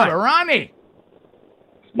Rick and Bubba. Ronnie.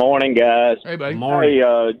 Morning, guys. Hey, buddy. Morning.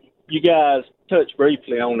 Hey, you guys touched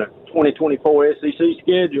briefly on the 2024 SEC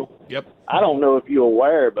schedule. Yep. I don't know if you're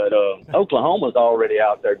aware, but Oklahoma's already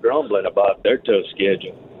out there grumbling about their tough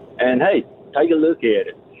schedule. And, hey, take a look at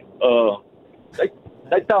it.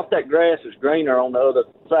 They thought that grass was greener on the other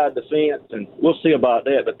side of the fence, and we'll see about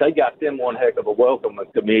that. But they got them one heck of a welcome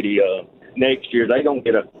committee next year. They're going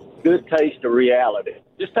to get a good taste of reality.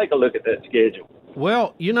 Just take a look at that schedule.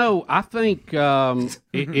 Well, I think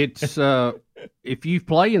it's if you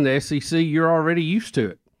play in the SEC, you're already used to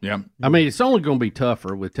it. Yeah. I mean, it's only going to be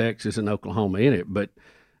tougher with Texas and Oklahoma in it, but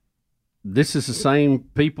this is the same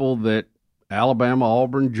people that Alabama,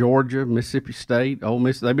 Auburn, Georgia, Mississippi State, Ole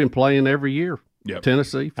Miss, they've been playing every year. Yep.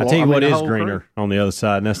 Tennessee. Florida, I tell you what is greener on the other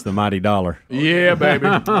side, and that's the mighty dollar. Yeah, baby.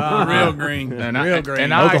 Real green. Real green.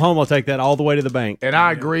 And Oklahoma will take that all the way to the bank. And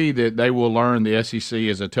I agree that they will learn the SEC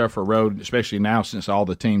is a tougher road, especially now since all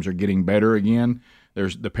the teams are getting better again.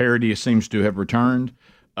 There's the parity seems to have returned.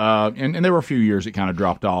 And there were a few years it kind of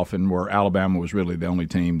dropped off, and where Alabama was really the only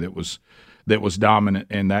team that was dominant,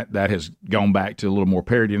 and that has gone back to a little more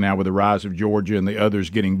parity now with the rise of Georgia and the others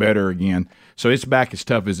getting better again. So it's back as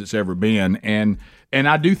tough as it's ever been, and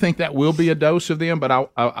I do think that will be a dose of them. But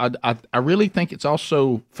I really think it's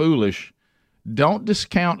also foolish. Don't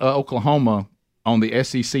discount Oklahoma on the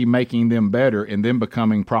SEC making them better and them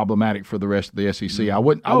becoming problematic for the rest of the SEC.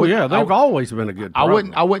 They've always been a good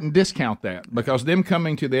program. I wouldn't discount that, because them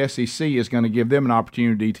coming to the SEC is going to give them an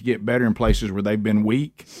opportunity to get better in places where they've been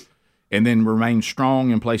weak, and then remain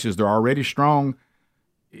strong in places they're already strong.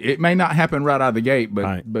 It may not happen right out of the gate,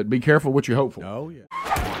 but be careful what you hope for. Oh, yeah.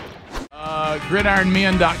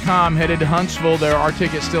 GridironMen.com headed to Huntsville. There are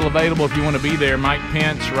tickets still available if you want to be there. Mike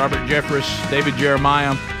Pence, Robert Jeffress, David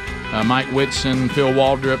Jeremiah, Mike Whitson, Phil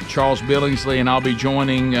Waldrop, Charles Billingsley, and I'll be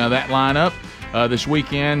joining that lineup this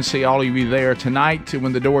weekend. See all of you there tonight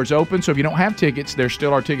when the doors open. So if you don't have tickets, there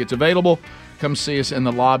still are tickets available. Come see us in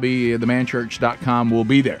the lobby. TheManChurch.com will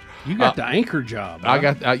be there. You got the anchor job. Huh? I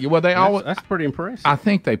got. That's pretty impressive. I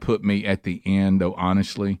think they put me at the end, though.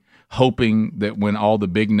 Honestly, hoping that when all the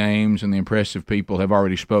big names and the impressive people have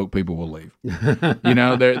already spoke, people will leave.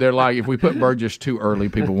 They're like, if we put Burgess too early,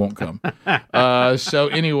 people won't come. So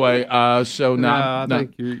anyway, I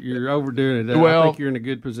think you're overdoing it. Well, I think you're in a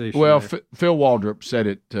good position. Well, Phil Waldrop said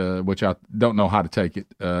it, which I don't know how to take it,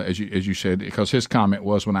 as you said, because his comment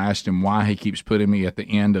was when I asked him why he keeps putting me at the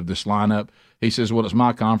end of this lineup. He says, well, it's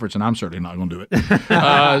my conference, and I'm certainly not going to do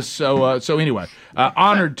it. So anyway,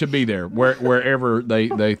 honored to be there wherever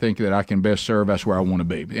they think that I can best serve. That's where I want to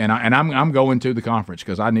be. And I'm going to the conference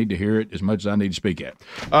because I need to hear it as much as I need to speak at.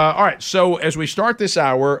 All right, so as we start this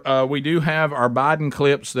hour, we do have our Biden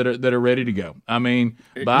clips that are ready to go. I mean,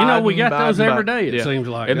 Biden, we got those every day, it seems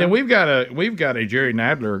like. And then we've got a Jerry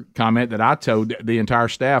Nadler comment that I told the entire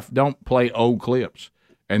staff, don't play old clips.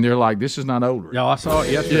 and they're like, "This is not odor." Yeah, I saw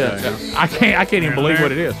it yesterday. Yeah. I can't even believe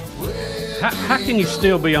what it is. How can you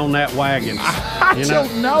still be on that wagon? I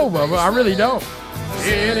don't know, Bubba. I really don't.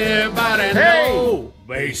 Anybody know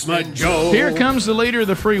Basement Joe? Here comes the leader of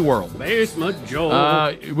the free world. Basement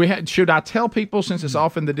Joe. Should I tell people, since it's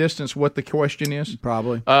off in the distance, what the question is?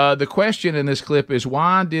 Probably. The question in this clip is,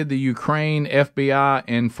 why did the Ukraine FBI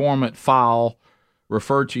informant file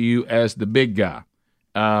refer to you as the big guy?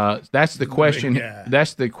 That's the question.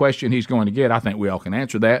 That's the question he's going to get. I think we all can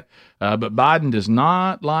answer that. But Biden does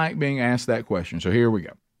not like being asked that question. So here we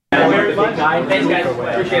go. Thanks, guys.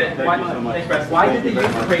 Appreciate it. Why did the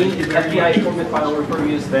Ukraine FBI informant file refer to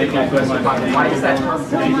you as the big guy? Why is that term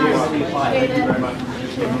really applied? Thank you very much.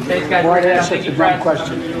 Thanks, guys. Why did you ask such a dumb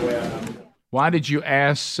question? Why did you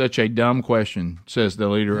ask such a dumb question, says the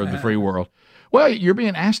leader of the free world. Well, you're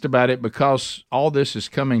being asked about it because all this is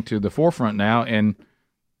coming to the forefront now, and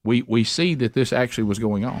we see that this actually was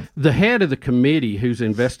going on. The head of the committee who's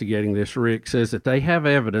investigating this, Rick, says that they have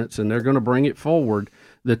evidence, and they're going to bring it forward,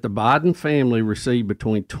 that the Biden family received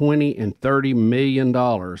between $20 and $30 million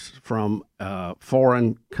from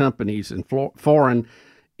foreign companies and foreign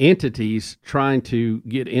entities trying to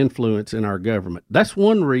get influence in our government. That's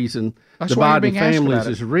one reason the Biden family is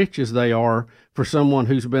as rich as they are for someone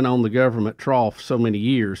who's been on the government trough so many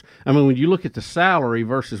years. I mean, when you look at the salary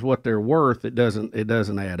versus what they're worth, it doesn't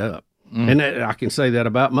add up. And I can say that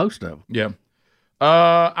about most of them. Yeah.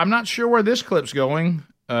 I'm not sure where this clip's going.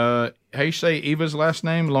 How you say Eva's last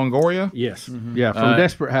name? Longoria? Yes. Mm-hmm. Yeah, from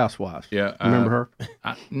Desperate Housewives. Yeah. Remember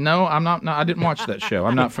her? No, I'm not. No, I didn't watch that show.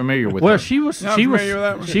 I'm not familiar with well, her. she was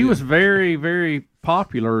very, very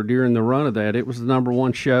popular during the run of that. It was the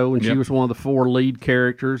 #1 show, and she was one of the 4 lead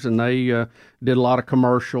characters, and they did a lot of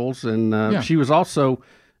commercials. And she was also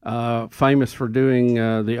famous for doing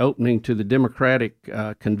the opening to the Democratic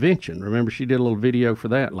convention. Remember, she did a little video for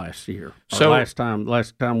that last year. Last time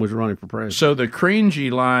was running for president. So the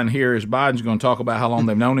cringy line here is Biden's going to talk about how long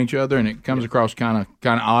they've known each other, and it comes across kind of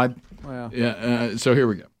odd. Well, yeah. So here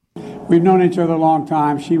we go. We've known each other a long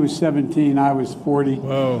time. She was 17, I was 40.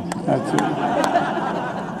 Whoa. That's it.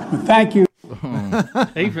 But thank you.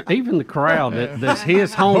 Even the crowd that's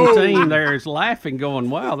his home team there is laughing, going,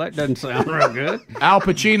 "Wow, that doesn't sound real good." Al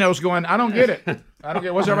Pacino's going, "I don't get it. I don't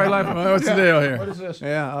get. What's everybody laughing? What's the deal here? What is this?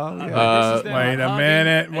 Yeah.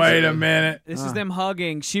 Wait a minute. This is them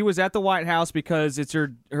hugging. She was at the White House because it's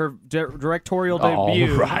her directorial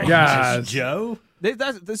debut. Right. Guys, Joe.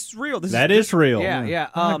 This is real. That is real.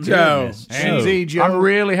 Yeah. Joe. I'm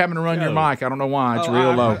really having to run your mic. I don't know why. It's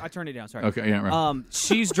real low. I turned it down. Sorry. Okay. Yeah. Right.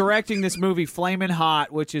 She's directing this movie Flamin'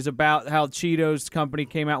 Hot, which is about how Cheetos company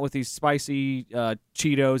came out with these spicy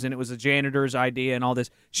Cheetos, and it was a janitor's idea and all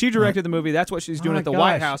this. She directed the movie. That's what she's doing at the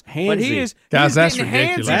White House. But he is guys. That's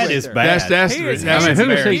ridiculous. That is bad. That's who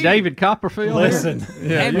is he? David Copperfield. Listen.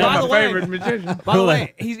 Yeah, and you're by my the way, favorite magician. By the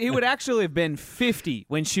way, he would actually have been 50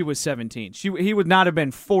 when she was 17. He would not have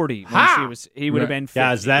been 40 when she was. He would have been 50.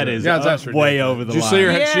 Guys, that is that's way over the line. Did you see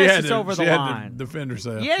her? Yes, she had it's to, over the she had line. to defend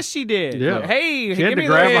herself. Yes, she did. Yeah. Hey, she had give to me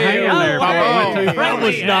grab the a hand there. I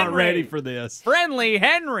was not Henry. ready for this. Friendly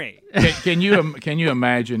Henry. Can you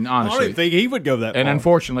imagine? Honestly, I don't think he would go that far. And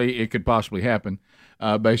unfortunately, it could possibly happen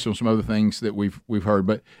based on some other things that we've heard.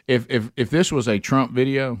 But if this was a Trump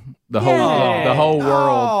video, the whole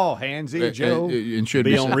world, handsy Joe, and should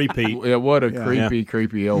be on repeat. Yeah, what a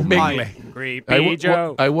creepy old man. Creepy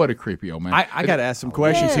Joe. Hey, what a creepy old man. I got to ask some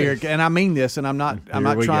questions here, and I mean this, and I'm not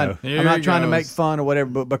trying to make fun or whatever,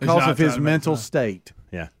 but because of his mental state.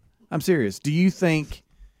 Yeah, I'm serious. Do you think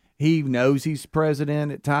he knows he's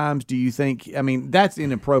president at times? Do you think, I mean, that's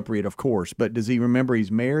inappropriate, of course, but does he remember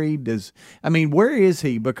he's married? Where is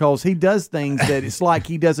he? Because he does things that it's like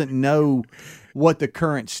he doesn't know what the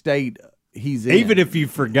current state he's in. Even if you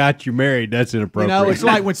forgot you're married, that's inappropriate. It's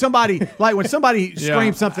like when somebody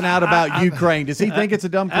screams something out about Ukraine. Does he think it's a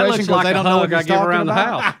dumb question because like they don't know what I he's give talking around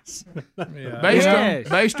about? the house.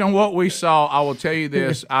 Based on what we saw, I will tell you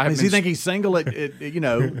this. Does he think he's single at a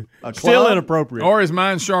club? Still inappropriate. Or is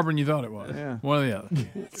mine sharper than you thought it was? Yeah. One or the other.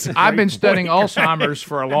 I've been studying Alzheimer's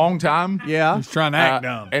for a long time. Yeah. He's trying to act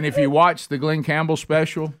dumb. And if you watch the Glenn Campbell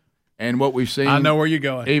special and what we've seen, I know where you're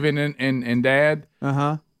going. Even in Dad.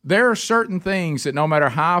 There are certain things that no matter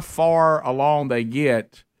how far along they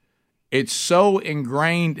get, it's so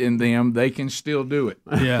ingrained in them they can still do it.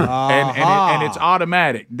 Yeah, and it's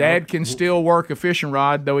automatic. Dad can still work a fishing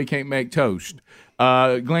rod though he can't make toast.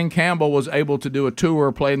 Glenn Campbell was able to do a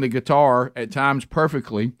tour playing the guitar at times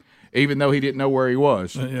perfectly, even though he didn't know where he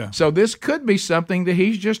was. Yeah. So this could be something that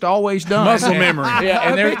he's just always done. Muscle memory.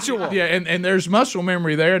 And there's muscle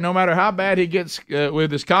memory there. No matter how bad he gets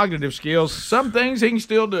with his cognitive skills, some things he can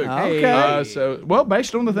still do. Okay.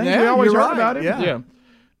 Based on the things we always you're heard right. about him.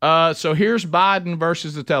 Yeah. So here's Biden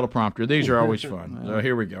versus the teleprompter. These are always fun. So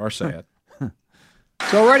here we go. Our sad.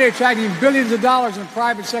 So already attracting billions of dollars in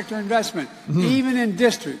private sector investment, even in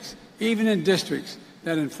districts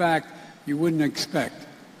that, in fact, you wouldn't expect.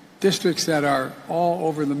 Districts that are all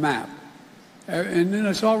over the map. And then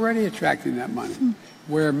it's already attracting that money.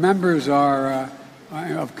 Where members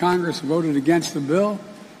of Congress voted against the bill,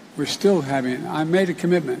 we're still having it. I made a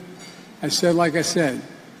commitment. I said,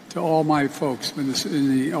 to all my folks,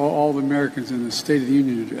 all the Americans in the State of the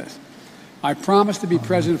Union address, I promise to be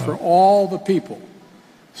president for all the people.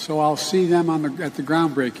 So I'll see them at the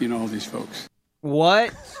groundbreaking, all these folks.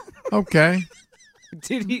 What? Okay.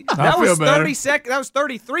 Did he? I That feel was better. 30 seconds. That was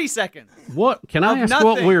 33 seconds. What? Can I Of ask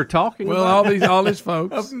what nothing. we were talking about? all these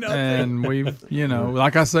folks, Of nothing. and we've,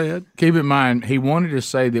 like I said, Keep in mind, he wanted to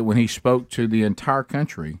say that when he spoke to the entire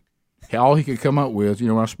country, all he could come up with,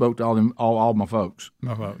 I spoke to all my folks.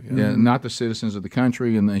 my vote. Yeah, not the citizens of the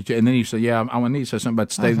country. And then he said, I need to say something about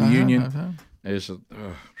the State of the Union. It's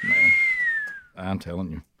man, I'm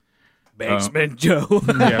telling you. Basement Joe.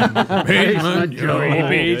 Yeah. Basement Joe.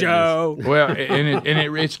 Baby Joe. Well,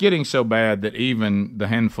 it's getting so bad that even the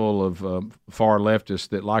handful of far leftists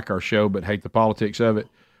that like our show but hate the politics of it,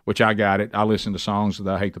 which I got it. I listen to songs that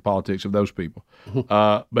I hate the politics of those people.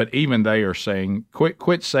 But even they are saying,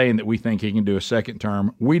 quit saying that we think he can do a second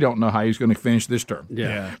term. We don't know how he's going to finish this term.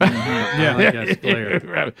 Yeah. I think that's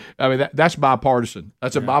clear. I mean, that's bipartisan.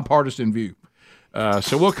 That's a bipartisan view.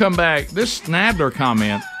 So we'll come back. This Nadler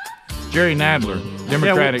comment, Jerry Nadler,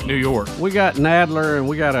 Democratic New York. We got Nadler, and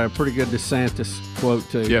we got a pretty good DeSantis quote,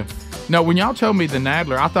 too. Yeah. No, when y'all told me the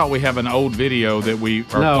Nadler, I thought we have an old video that we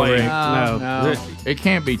are playing. Rick, no. It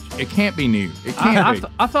can't be. It can't be new. It can't be.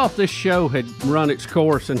 I thought this show had run its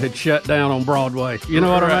course and had shut down on Broadway. You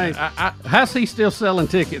know what I mean? How's he still selling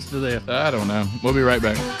tickets to this? I don't know. We'll be right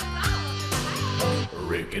back.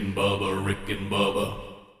 Rick and Bubba, Rick and Bubba.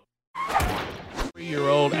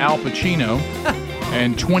 3-year-old Al Pacino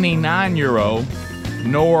and 29-year-old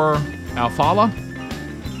Nor Alfala,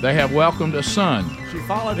 they have welcomed a son. She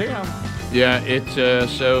followed him. Yeah, it's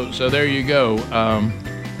so there you go.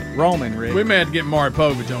 Roman, Rick. We may have to get Maury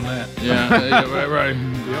Povich on that. Yeah, right.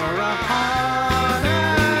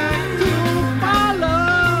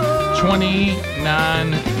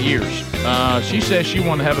 29 years. She says she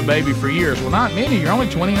wanted to have a baby for years. Well, not many. You're only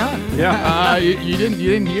 29. Yeah. You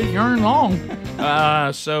didn't earn long.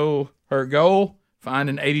 So her goal: find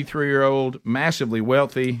an 83-year-old, massively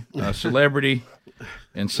wealthy celebrity,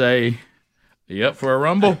 and say, "Yep, for a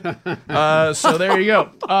rumble." So there you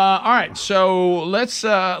go. All right. So let's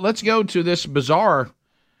go to this bizarre.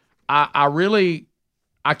 I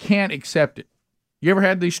can't accept it. You ever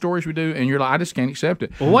had these stories we do, and you're like, I just can't accept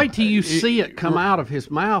it. Well, wait till you see it come out of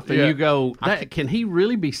his mouth, and you go, can he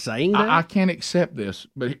really be saying that? I can't accept this,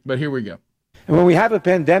 but here we go. And when we have a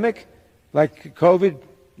pandemic, like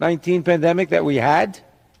COVID-19 pandemic that we had,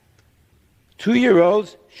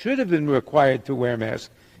 2-year-olds should have been required to wear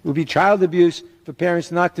masks. It would be child abuse for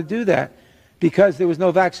parents not to do that because there was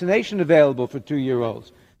no vaccination available for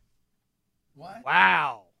 2-year-olds.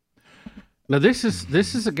 Wow. Now, this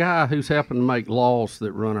is a guy who's helping to make laws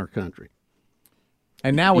that run our country.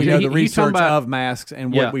 And now we know the research of masks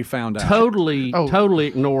and what we found out. Totally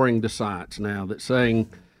ignoring the science now that's saying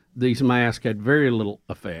these masks had very little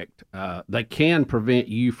effect. They can prevent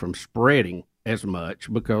you from spreading as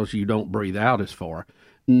much because you don't breathe out as far.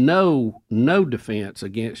 No defense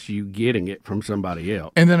against you getting it from somebody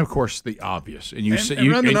else. And then, of course, the obvious. And you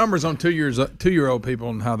run the numbers on 2-year-old people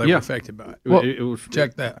and how they were affected by it. Well, it was,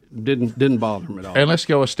 check that. Didn't bother him at all. And let's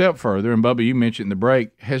go a step further. And Bubba, you mentioned in the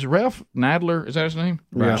break. Has Ralph Nadler? Is that his name?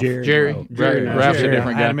 Ralph. Jerry. Ralph's a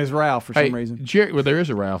different guy. Adam is Ralph for some reason. Jerry. Well, there is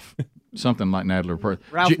a Ralph. Something like Nadler.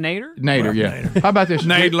 Ralph Nader? Nader, yeah. How about this?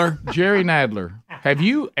 Nadler. Jerry Nadler. Have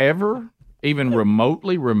you ever even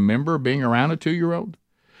remotely remember being around a 2-year-old?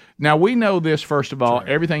 Now, we know this, first of all.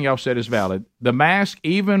 Everything y'all said is valid. The mask,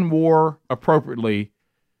 even wore appropriately,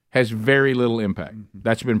 has very little impact.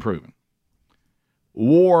 That's been proven.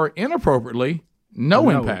 Wore inappropriately,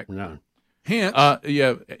 no impact. No. Hence,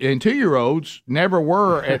 and 2-year-olds never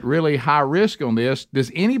were at really high risk on this.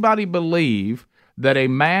 Does anybody believe that a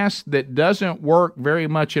mask that doesn't work very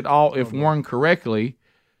much at all if worn correctly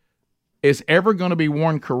is ever going to be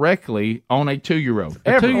worn correctly on a 2-year-old.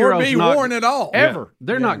 A 2-year-old's or be not, worn at all. Ever.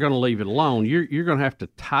 They're not going to leave it alone. You're going to have to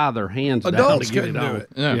tie their hands Adults down to get couldn't it do on.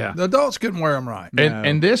 it. Yeah. The adults couldn't wear them right.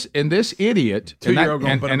 And this idiot, 2-year-old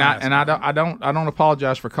gonna put a mask on. I don't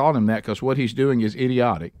apologize for calling him that, because what he's doing is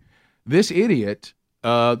idiotic. This idiot,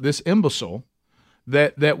 this imbecile,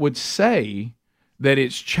 that would say that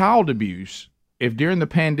it's child abuse if during the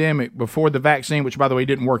pandemic, before the vaccine, which by the way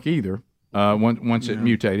didn't work either, once it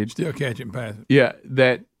mutated, Still catching passes. yeah,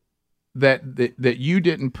 that you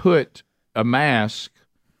didn't put a mask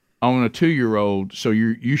on a 2-year-old, so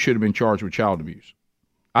you should have been charged with child abuse.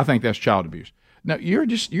 I think that's child abuse. No, you're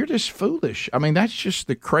just foolish. I mean, that's just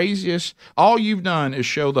the craziest. All you've done is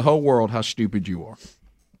show the whole world how stupid you are.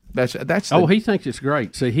 He thinks it's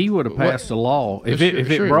great. See, he would have passed a law if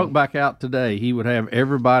it broke back out today. He would have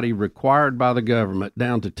everybody required by the government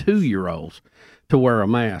down to 2-year-olds to wear a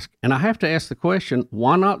mask. And I have to ask the question: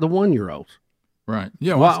 why not the 1-year-olds? Right.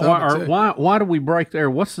 Yeah. Why do we break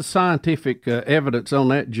there? What's the scientific evidence on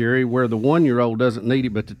that, Jerry? Where the 1-year-old doesn't need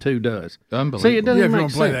it, but the 2 does. Unbelievable. See, it doesn't Yeah, if you make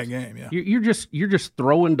want to play sense. that game, yeah. You're just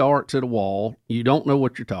throwing darts at a wall. You don't know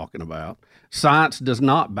what you're talking about. Science does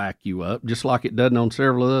not back you up, just like it doesn't on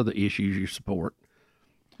several other issues you support.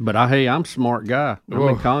 But I'm a smart guy. I'm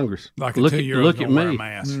in Congress. Like a look 2-year-old at don't wear a me.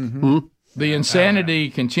 mask. The insanity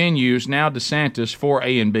continues. Now DeSantis, for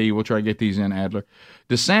A and B, we'll try to get these in, Adler.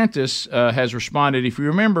 DeSantis has responded. If you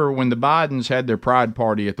remember when the Bidens had their pride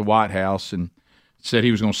party at the White House and said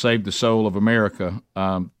he was going to save the soul of America.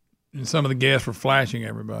 And some of the guests were flashing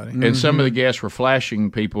everybody. And some of the guests were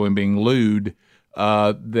flashing people and being lewd.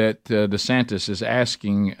 That DeSantis is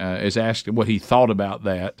asking what he thought about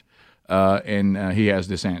that, and he has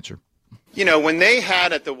this answer. You know, when they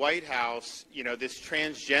had at the White House, this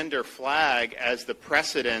transgender flag as the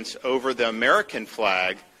precedence over the American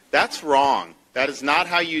flag, that's wrong. That is not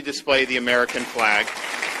how you display the American flag.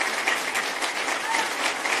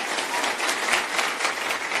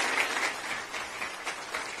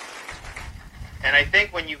 And I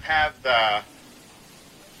think when you have the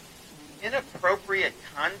inappropriate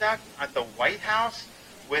conduct at the White House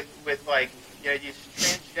with these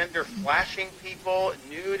transgender flashing people,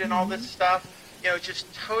 nude and all this stuff, just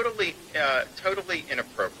totally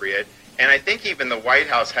inappropriate. And I think even the White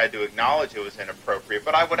House had to acknowledge it was inappropriate.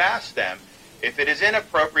 But I would ask them, if it is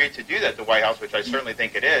inappropriate to do that, the White House, which I certainly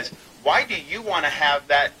think it is, why do you want to have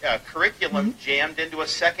that curriculum jammed into a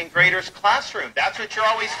second grader's classroom? That's what you're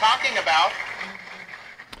always talking about.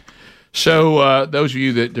 So those of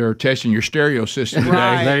you that are testing your stereo system today,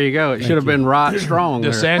 right. There you go. It should have been right strong.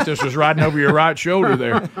 DeSantis was riding over your right shoulder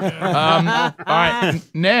there. All right.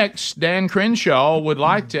 Next, Dan Crenshaw would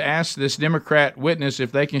like to ask this Democrat witness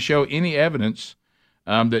if they can show any evidence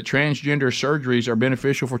that transgender surgeries are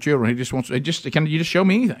beneficial for children. He just wants. Can you just show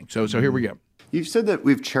me anything? So here we go. You've said that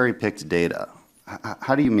we've cherry-picked data.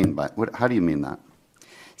 How do you mean by what? How do you mean that?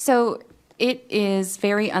 So it is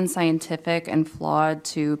very unscientific and flawed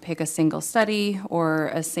to pick a single study or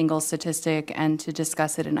a single statistic and to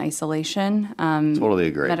discuss it in isolation. Totally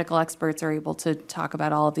agree. Medical experts are able to talk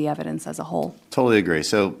about all of the evidence as a whole. Totally agree.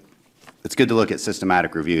 So it's good to look at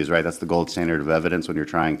systematic reviews, right? That's the gold standard of evidence when you're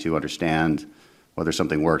trying to understand whether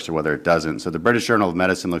something works or whether it doesn't. So the British Journal of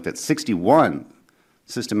Medicine looked at 61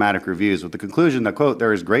 systematic reviews with the conclusion that, quote,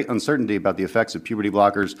 there is great uncertainty about the effects of puberty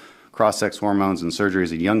blockers, cross-sex hormones, and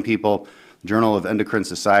surgeries in young people. The Journal of Endocrine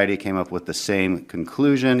Society came up with the same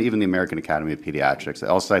conclusion, even the American Academy of Pediatrics. They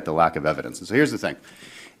all cite the lack of evidence. And so here's the thing.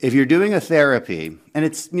 If you're doing a therapy and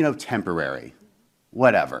it's, temporary,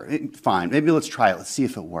 whatever, fine, maybe let's try it. Let's see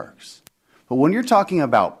if it works. But when you're talking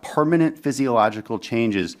about permanent physiological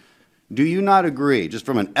changes, do you not agree, just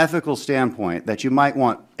from an ethical standpoint, that you might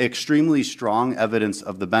want extremely strong evidence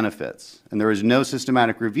of the benefits? And there is no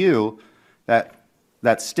systematic review that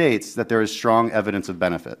states that there is strong evidence of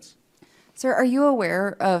benefits. Sir, are you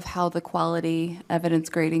aware of how the quality evidence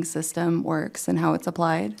grading system works and how it's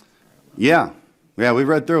applied? Yeah, we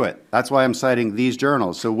read through it. That's why I'm citing these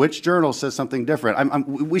journals. So which journal says something different?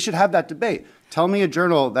 We should have that debate. Tell me a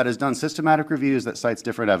journal that has done systematic reviews that cites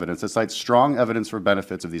different evidence, that cites strong evidence for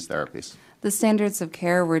benefits of these therapies. The standards of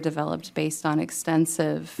care were developed based on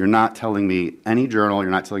extensive... You're not telling me any journal, you're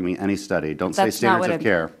not telling me any study. Don't say standards of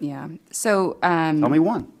care. Yeah. So... tell me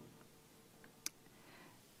one.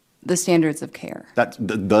 The standards of care. That's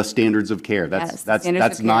the standards of care.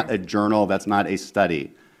 That's not a journal. That's not a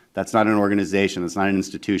study. That's not an organization. That's not an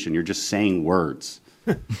institution. You're just saying words.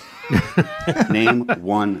 Name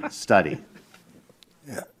one study.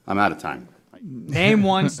 Yeah. I'm out of time. Name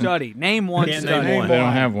one study. Name one study. They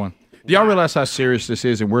don't have one. Do y'all realize how serious this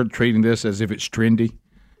is, and we're treating this as if it's trendy?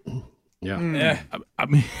 Yeah. I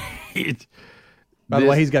mean, it. By the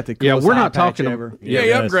way, he's got the coolest we're not eye patch talking ever. Yeah, he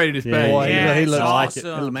upgraded his patch. Boy, he looks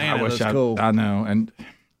awesome. like man, I it wish looks cool. I know. And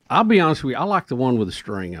I'll be honest with you, I like the one with the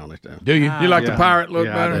string on it, though. do you? You like the pirate look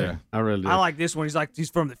better? I really do. I like this one. He's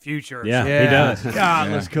from the future. Yeah, he does.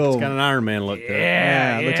 God, looks cool. It's got an Iron Man look to it.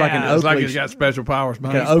 Yeah, looks like an It's like Oakley. he's got special powers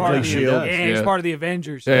behind Got his an Oakley part. shield. Yeah, he's part of the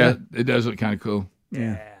Avengers. Yeah, it does look kind of cool.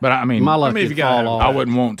 Yeah. But I mean, My luck if could you gotta fall have- off. I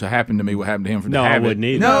wouldn't want to happen to me what happened to him for No, the I habit. wouldn't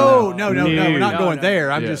either. No, we're not going no.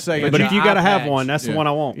 there. I'm Yeah. just saying. But if you got to eye have patch. one, that's the one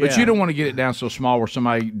I want. But Yeah. you don't want to get it down so small where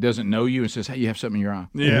somebody doesn't know you and says, "Hey, you have something in your eye."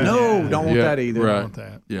 Yeah. No, don't want Yeah, that either. right. I want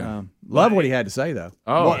that. Yeah. Love what he had to say though.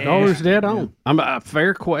 Oh, No, it's dead on. I'm a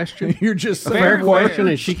fair question. You're just saying fair words. question,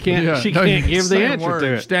 and she can't. Yeah. She No, can't you're give the saying answer words.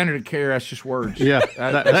 to it. Standard of care. That's just words. Yeah,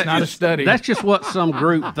 That's not a study. That's just what some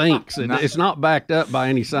group thinks. It's not backed up by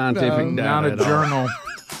any scientific data. not a at all. journal.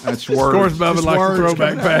 That's Of words. course, Bubba likes the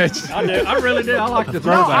throwback patch. I do. I really do. I like the No,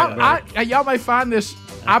 throwback. y'all may find this.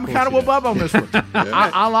 I'm kind of with Bubba on this one.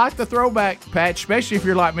 I like the throwback patch, especially if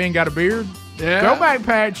you're like me and got a beard. Yeah. Throwback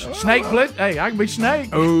patch, snake plit. Hey, I can be Snake.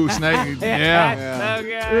 Oh, Snake. Yeah. So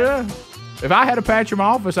good. Yeah. If I had a patch in my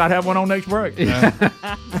office, I'd have one on next break.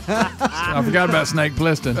 I forgot about Snake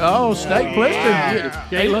Plisston. Oh, Snake Plisston.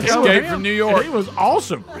 Hey, let's go. Escape from New York. He was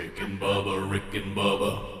awesome. Rick and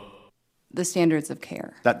Bubba. The standards of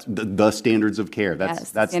care. That's the standards of care.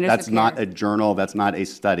 Yes, That's standards of not care. a journal. That's not a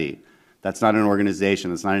study. That's not an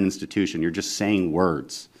organization. That's not an institution. You're just saying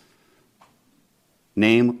words.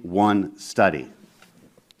 Name one study.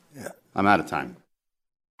 I'm out of time.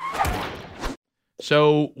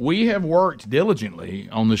 So we have worked diligently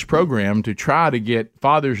on this program to try to get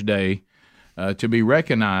Father's Day to be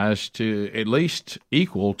recognized to at least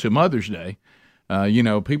equal to Mother's Day.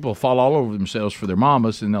 People fall all over themselves for their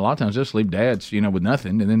mamas, and a lot of times just leave dads, with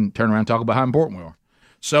nothing, and then turn around and talk about how important we are.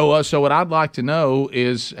 So what I'd like to know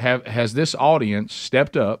is, has this audience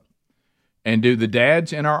stepped up, and do the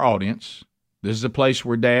dads in our audience, this is a place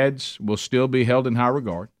where dads will still be held in high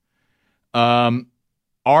regard,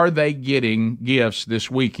 are they getting gifts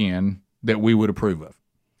this weekend that we would approve of?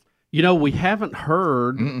 We haven't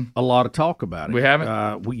heard a lot of talk about it. We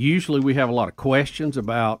haven't? We have a lot of questions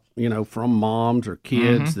about, from moms or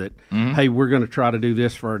kids that, hey, we're going to try to do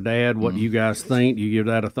this for our dad. What do you guys think? Do you give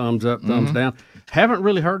that a thumbs up, thumbs down? Haven't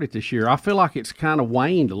really heard it this year. I feel like it's kind of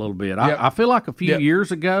waned a little bit. I feel like a few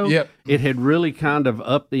years ago, it had really kind of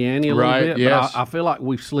upped the ante a little bit. Yes. But I feel like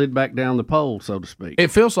we've slid back down the pole, so to speak. It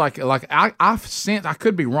feels like I've sensed, I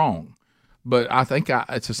could be wrong, but I think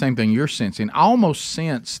it's the same thing you're sensing. I almost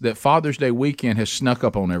sense that Father's Day weekend has snuck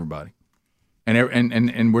up on everybody,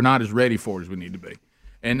 and we're not as ready for it as we need to be.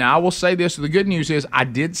 And I will say this: the good news is I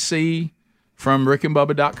did see from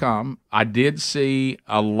rickandbubba.com, I did see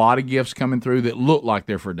a lot of gifts coming through that look like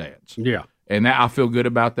they're for dads. Yeah. And I feel good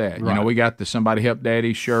about that. Right. We got the Somebody Help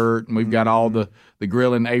Daddy shirt, and we've got all the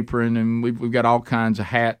grilling apron, and we've got all kinds of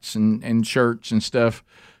hats and shirts and stuff,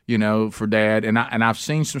 for dad. And I've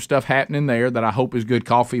seen some stuff happening there that I hope is good.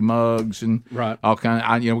 Coffee mugs and all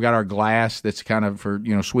kind. We got our glass that's kind of for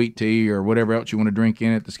sweet tea or whatever else you want to drink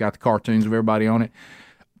in it. That's got the cartoons of everybody on it.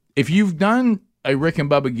 If you've done a Rick and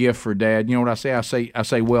Bubba gift for dad, you know what I say? I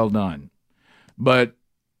say well done. But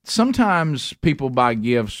sometimes people buy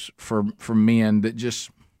gifts for men that just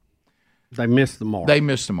they miss the mark.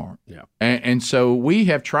 Yeah. And so we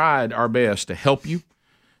have tried our best to help you.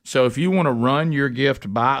 So if you want to run your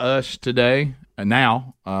gift by us today,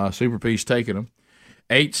 now, Super P's taking them,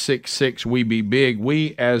 866 We Be Big.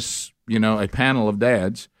 We, as a panel of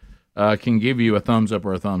dads, can give you a thumbs up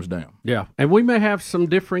or a thumbs down. Yeah, and we may have some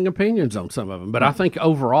differing opinions on some of them, but I think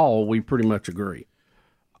overall we pretty much agree.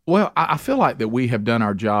 Well, I feel like that we have done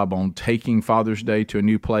our job on taking Father's Day to a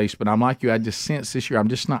new place, but I'm like you. I just sense this year I'm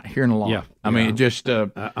just not hearing a lot. Yeah, I mean, it just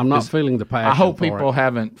I'm not feeling the passion. I hope for people it.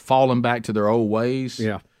 haven't fallen back to their old ways.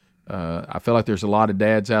 Yeah, I feel like there's a lot of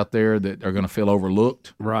dads out there that are going to feel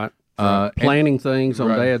overlooked. Right. Planning things on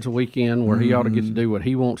right. Dad's weekend where he ought to get to do what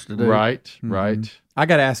he wants to do. Right, right. I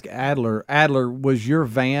got to ask Adler. Adler, was your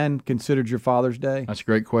van considered your Father's Day? That's a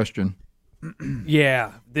great question.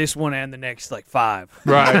 Yeah, this one and the next 5.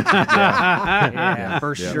 Right. Yeah,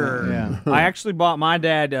 for sure. Yeah. I actually bought my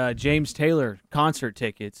dad James Taylor concert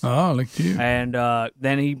tickets. Oh, look at you. And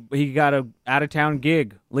then he got a out of town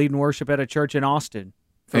gig leading worship at a church in Austin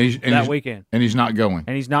that weekend. And he's not going.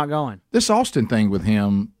 And he's not going. This Austin thing with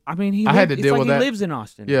him. I mean, I had to deal with he that. lives in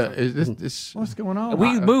Austin. Yeah, it's what's going on?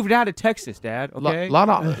 We moved out of Texas, Dad. Okay, lot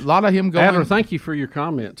of him going. Adler, thank you for your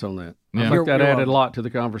comments on that. I think that added a lot to the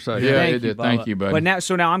conversation. Yeah, it did. Thank you, buddy. But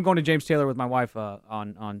now I'm going to James Taylor with my wife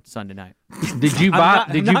on Sunday night. Did you buy?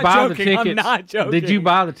 Did you buy the tickets? I'm not joking. Did you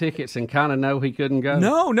buy the tickets and kind of know he couldn't go?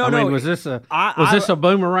 No. I mean, was this a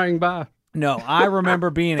boomerang buy? No, I remember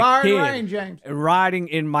being a Fire kid and rain, James. riding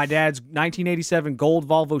in my dad's 1987 gold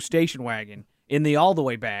Volvo station wagon in the all the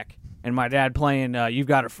way back, and my dad playing "You've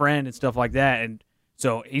Got a Friend" and stuff like that. And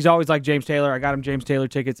so he's always like James Taylor. I got him James Taylor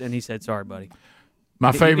tickets, and he said, "Sorry, buddy."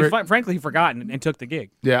 My favorite. Frankly, he forgot and took the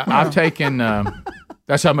gig. Yeah, I've taken.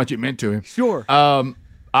 That's how much it meant to him. Sure.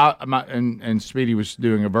 And Speedy was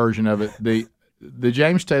doing a version of it. The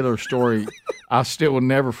James Taylor story, I still will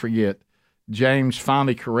never forget. James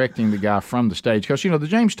finally correcting the guy from the stage, because the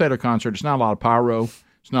James Taylor concert, it's not a lot of pyro,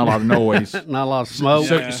 it's not a lot of noise, not a lot of smoke.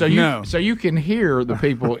 So you can hear the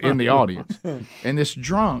people in the audience, and this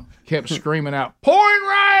drunk kept screaming out, "Pouring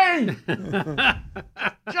rain!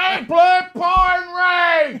 James, play Pouring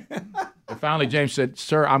Rain!" And finally, James said,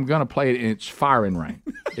 "Sir, I'm going to play it, and it's Fire and Rain.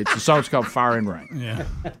 The song's called Fire and Rain." Yeah.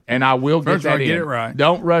 And I will get that in. Get it right.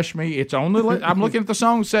 Don't rush me. It's on the I'm looking at the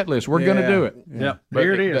song set list. We're going to do it. Yep. But,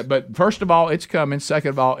 Here it is. But first of all, it's coming.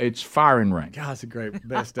 Second of all, it's Fire and Rain. God, it's a great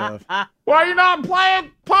best stuff. Why are you not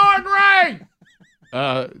playing Pouring Rain?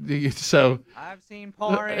 So I've seen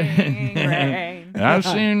pouring rain. I've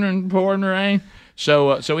seen pouring rain.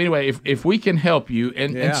 So anyway, if we can help you,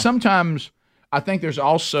 and sometimes I think there's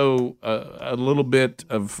also a little bit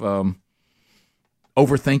of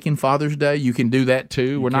overthinking Father's Day. You can do that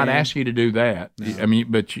too. We're not asking you to do that. No. I mean,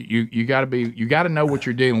 but you got to know what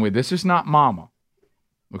you're dealing with. This is not Mama.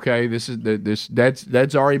 Okay, this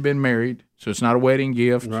Dad's already been married, so it's not a wedding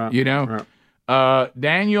gift. Right. Right.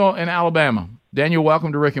 Daniel in Alabama. Daniel,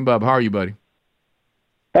 welcome to Rick and Bubba. How are you, buddy?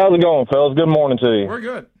 How's it going, fellas? Good morning to you. We're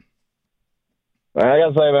good. I got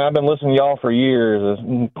to say, man, I've been listening to y'all for years.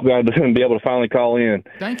 I'm glad to be able to finally call in.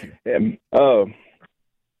 Thank you.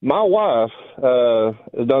 My wife has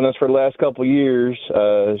done this for the last couple of years.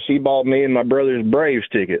 She bought me and my brother's Braves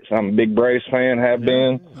tickets. I'm a big Braves fan, have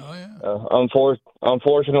been. Oh, yeah.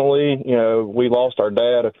 Unfortunately, we lost our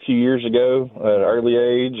dad a few years ago at an early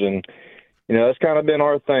age, and that's kind of been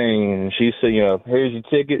our thing. And she said, here's your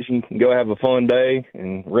tickets. You can go have a fun day,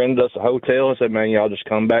 and rented us a hotel and said, man, y'all just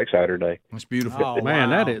come back Saturday. That's beautiful. Oh, man,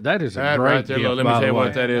 wow. that is a great right there, gift, let me tell you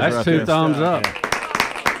what that is. That's right 2 there. thumbs up.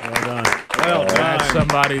 Yeah. Well done. Well done. That's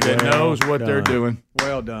somebody that knows what they're doing.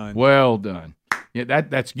 Well done. Well done. Yeah,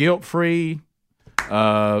 that's guilt-free.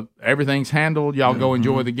 Everything's handled. Y'all go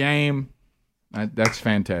enjoy the game. That's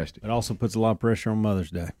fantastic. It also puts a lot of pressure on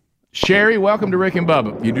Mother's Day. Sherry, welcome to Rick and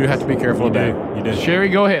Bubba. You do have to be careful of that. You do. Sherry,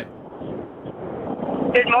 go ahead.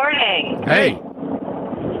 Good morning. Hey.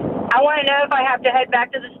 I want to know if I have to head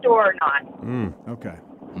back to the store or not. Okay.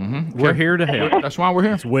 Mm-hmm. We're here to help. That's why we're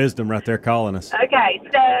here. It's wisdom right there calling us. Okay,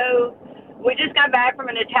 so we just got back from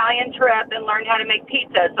an Italian trip and learned how to make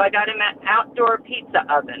pizza, so I got an outdoor pizza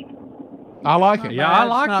oven. I like it. Yeah, I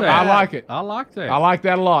like that. I like it. I like that. I like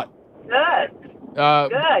that a lot. Good.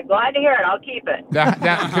 Good. Glad to hear it. I'll keep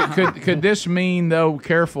it. Could this mean, though,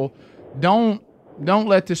 careful, don't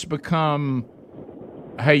let this become,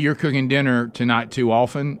 hey, you're cooking dinner tonight too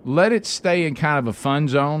often. Let it stay in kind of a fun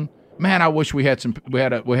zone. Man, I wish we had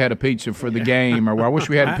a pizza for the game, or I wish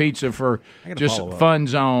we had a pizza for just fun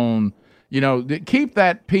zone. Keep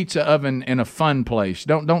that pizza oven in a fun place.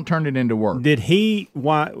 Don't turn it into work.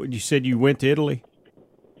 Why you said you went to Italy?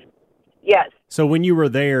 Yes. So when you were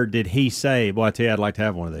there, did he say, "Boy, I tell you, I'd like to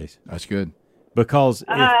have one of these"? That's good. Because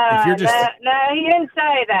if you're just no, he didn't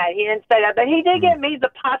say that. He didn't say that, but he did get me the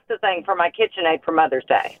pasta thing for my KitchenAid for Mother's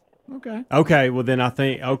Day. Okay. Well, then I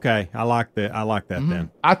think I like that. I like that. Then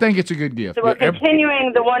I think it's a good gift. So we're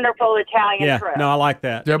continuing the wonderful Italian trip. No, I like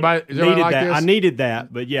that. Everybody needed like that. this? I needed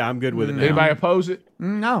that, but yeah, I'm good with it now. Anybody oppose it?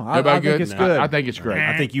 No, I Everybody think it's good. I think it's great.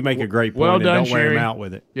 I think you make a great point. Well and done, don't wear Sherry. him out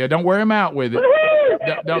with it. Yeah, don't wear him out with it.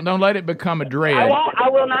 Don't let it become a dread. I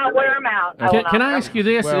will not wear them out. Can I ask you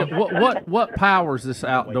this? What powers this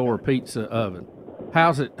outdoor pizza oven?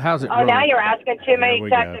 How's it Oh, run? now you're asking too many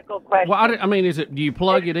technical questions. Well, I mean, do you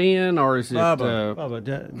plug it in, or is it? No, it's a pellet.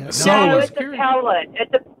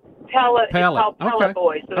 It's a pellet. It's called Pellet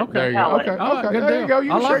Boys. So it's a pellet. Okay. There you go.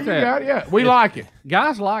 You like that. You got it. Yeah, we like it.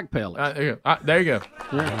 Guys like pellets. There you go.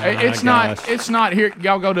 It's not here.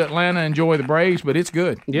 Y'all go to Atlanta, enjoy the Braves, but it's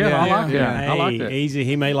good. Yeah, I like that. Hey, I like that. Easy.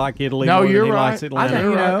 He may like Italy. No, more you're than he right. likes Atlanta.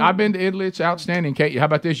 You're right. I've been to Italy. It's outstanding. Kate, how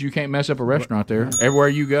about this? You can't mess up a restaurant there. Everywhere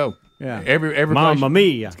you go. Yeah. Every Mamma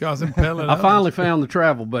mia. It's causing pellet. I finally found the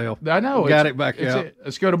travel bell. I know. Got it back out.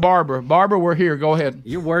 Let's go to Barbara. Barbara, we're here. Go ahead.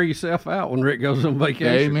 You wear yourself out when Rick goes on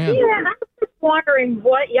vacation. Amen. Yeah. wondering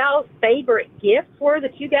what y'all's favorite gifts were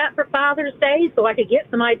that you got for Father's Day, so I could get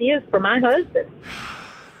some ideas for my husband.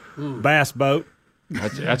 Bass boat.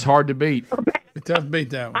 That's hard to beat. It's tough to beat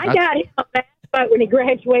that one. I got him a bass boat when he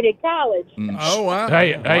graduated college. Oh, wow.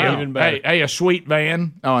 Hey, Wow. a sweet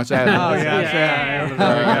van. Oh, it's Adam. Oh,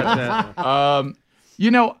 yeah.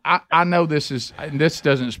 I know this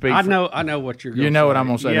doesn't speak. I know what you're going to say. You know what I'm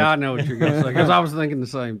going to say. Yeah, I know what you're going to say because I was thinking the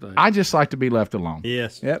same thing. I just like to be left alone.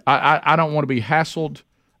 Yes. Yep. I don't want to be hassled.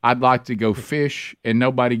 I'd like to go fish and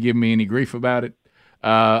nobody give me any grief about it.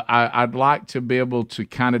 I'd like to be able to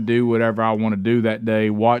kind of do whatever I want to do that day,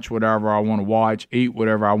 watch whatever I want to watch, eat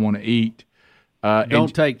whatever I want to eat.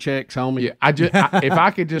 Don't take checks, homie. Yeah, if I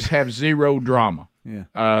could just have zero drama. Yeah.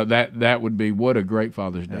 That would be what a great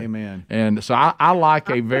Father's Day. Amen. And so I like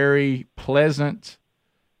a very pleasant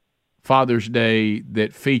Father's Day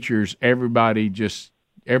that features everybody.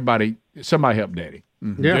 Somebody help Daddy.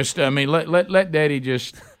 Mm-hmm. Yeah. Just let Daddy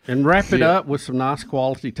just and wrap it up with some nice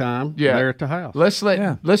quality time there at the house.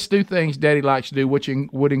 Let's do things Daddy likes to do, which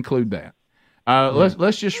would include that.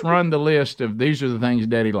 Let's just run the list of these are the things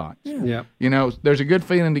Daddy likes. Yeah. There's a good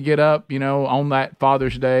feeling to get up, on that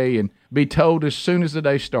Father's Day and be told as soon as the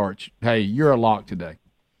day starts, hey, you're a lock today.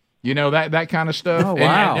 That kind of stuff. Oh,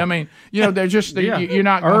 wow. They're just you're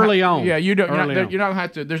not early on. Yeah, you're not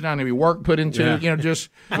have to. There's not going to be work put into it.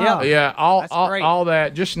 All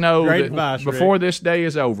that. Just know Great that advice, before this day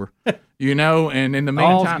is over, and in the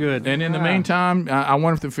meantime, All's good. And in the meantime, I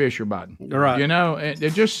wonder if the fish are biting. Right. And they're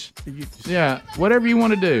just whatever you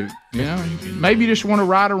want to do. Maybe you just want to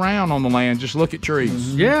ride around on the land, just look at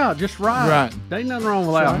trees. Yeah, just ride. Right. There ain't nothing wrong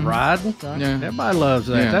with out riding. Yeah. Everybody loves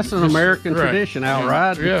that. Yeah. That's an American tradition, out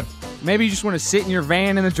riding. Yeah. Maybe you just want to sit in your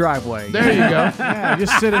van in the driveway. There you go. Yeah,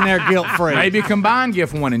 just sit in there guilt-free. Maybe combine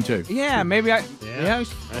gift 1 and 2. Yeah, maybe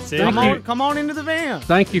That's it. come on into the van.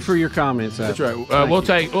 Thank you for your comments, Al. That's right.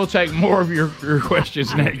 We'll take more of your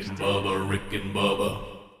questions next. Rick and Bubba.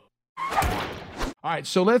 All right,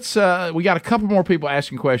 so let's. We got a couple more people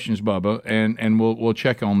asking questions, Bubba, and we'll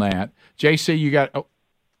check on that. JC, you got. Oh,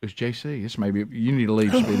 it's JC. This may be. You need to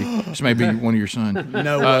leave, Speedy. This may be one of your sons.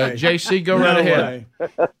 No way. JC, go right ahead.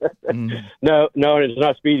 No, it's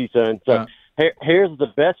not Speedy's son. So here's the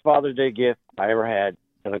best Father's Day gift I ever had,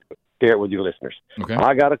 and I'll share it with your listeners. Okay.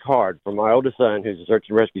 I got a card from my oldest son, who's a search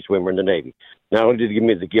and rescue swimmer in the Navy. Not only did he give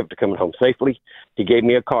me the gift of coming home safely, he gave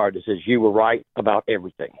me a card that says, "You were right about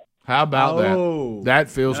everything." How about that? That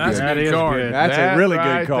feels good. That's a good card. That's a really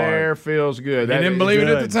right good card. There feels good. I didn't believe it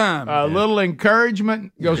at the time. A little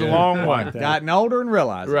encouragement goes a long way. Gotten older and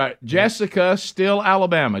realized. Right. Jessica, still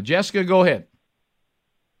Alabama. Jessica, go ahead.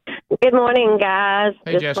 Good morning, guys.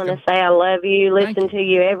 Hey, Just Jessica. want to say I love you. Listen to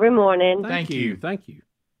you every morning. Thank you. Thank you.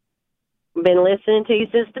 Been listening to you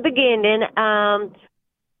since the beginning.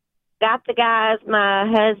 Got the guys, my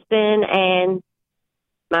husband and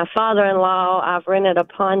my father-in-law. I've rented a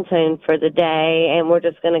pontoon for the day, and we're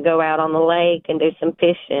just going to go out on the lake and do some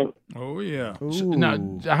fishing. Oh, yeah.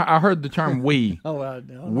 No, I heard the term we. Oh, I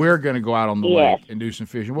know. We're going to go out on the Yes. lake and do some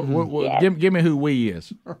fishing. Yes. Give me who we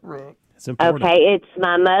is. It's important. Okay, it's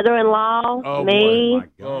my mother-in-law, Oh, me,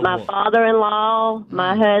 boy. my father-in-law,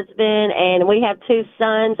 my husband, and we have 2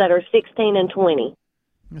 sons that are 16 and 20.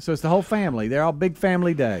 So it's the whole family. They're all big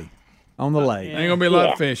family day on the lake. Ain't gonna be a lot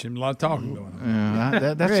of fishing, a lot of talking going on.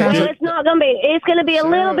 That sounds No, like, it's not going to be. It's going to be a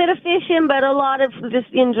little bit of fishing, but a lot of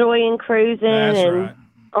just enjoying cruising and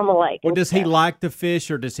on the lake. Well, does he like to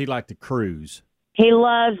fish or does he like to cruise? He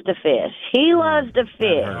loves to fish. He loves to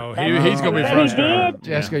fish. Oh, he's gonna be But frustrated. He did.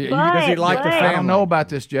 Jessica, Does he like the but- I don't know about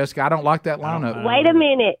this, Jessica. I don't like that lineup. Wait a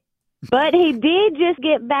minute. But he did just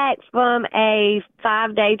get back from a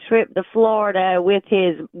 5-day trip to Florida with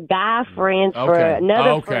his guy friends for Okay. another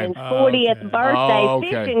Okay. friend's 40th birthday Okay.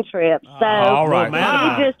 fishing trip. So All right.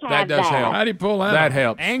 he just That had does that. help. How'd he pull that? That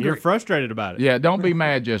helps. You're frustrated about it. Yeah, don't be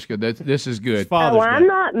mad, Jessica. This is good. Oh, I'm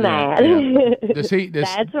not mad. Yeah. Does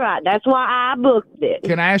That's right. That's why I booked it.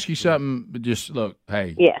 Can I ask you something? Just look,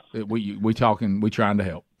 hey. Yes. We talking. We trying to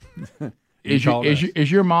help. called us.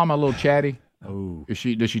 Is your mom a little chatty? Oh. Does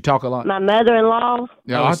she talk a lot? My mother-in-law.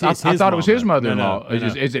 Yeah, Oh, I it's thought it was his mom. mother-in-law. No.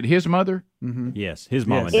 Is it his mother? Mm-hmm. Yes, his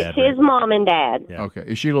mom and It's dad. his mom and dad. Yeah. Okay.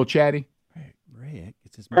 Is she a little chatty? Rick,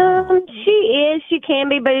 it's his She is. She can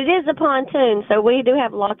be, but it is a pontoon, so we do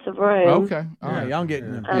have lots of room. Okay. All right. Y'all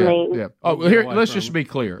getting I mean, Yeah. Oh, well, here. Let's just be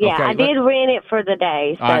clear. yeah, Okay. I did rent it for the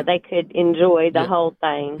day so All right. they could enjoy the Yeah. whole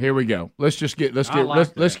thing. Here we go. Let's get let's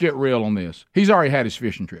get real on this. He's already had his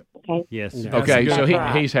fishing trip. Okay. Yes. Okay, so That's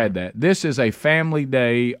right. he's had that. This is a family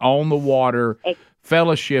day on the water,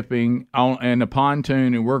 fellowshipping on and the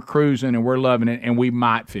pontoon, and we're cruising and we're loving it, and we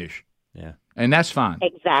might fish. Yeah. And that's fine.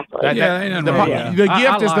 Exactly. The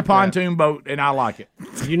gift is the pontoon boat, and I like it.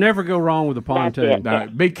 You never go wrong with a pontoon.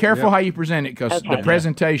 Be careful how you present it, because the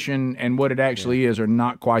presentation and what it actually is are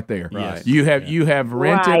not quite there. Right. You have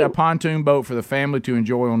rented a pontoon boat for the family to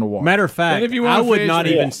enjoy on the water. Matter of fact, I would not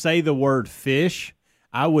even say the word fish.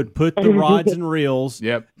 I would put the rods and reels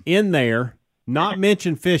in there. Not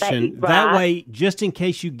mention fishing. That way, just in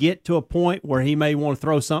case you get to a point where he may want to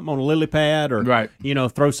throw something on a lily pad or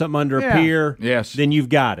throw something under a pier, then you've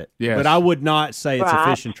got it. Yes. But I would not say it's a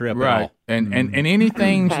fishing trip at all. And any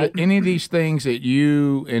of these things that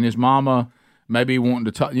you and his mama maybe wanting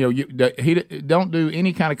to talk, he don't do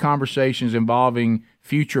any kind of conversations involving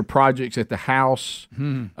future projects at the house.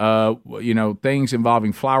 Things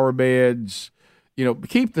involving flower beds.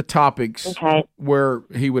 Keep the topics where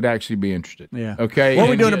he would actually be interested. Yeah. Okay. What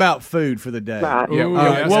are we doing about food for the day? Right.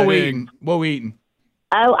 Yeah. What we eating?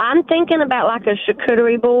 Oh, I'm thinking about like a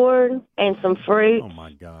charcuterie board and some fruit. Oh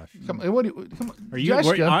my gosh! Come on, are you?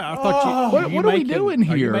 Jessica, I thought you. What are we doing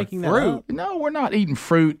here? Are you making that fruit? Up? No, we're not eating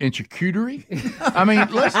fruit and charcuterie. I mean,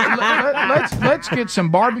 let's get some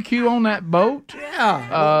barbecue on that boat.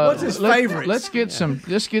 Yeah. What's his favorite? Let's get some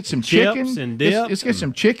chicken Chips and dip. Let's get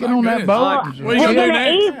some chicken on that boat. We're going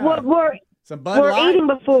to eat what we're eating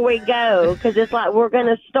before we go, because it's like we're going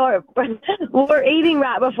to start. We're eating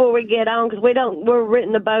right before we get on, because we're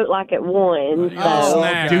renting the boat like at 1.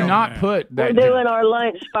 So Do not put that. We're doing our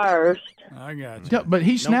lunch first. I got you. No, but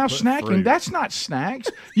he's now snacking. Fruit. That's not snacks.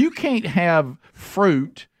 You can't have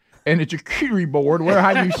fruit and a charcuterie board.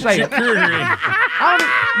 How you say it? That's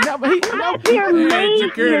your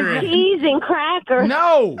meat, your cheese, and crackers.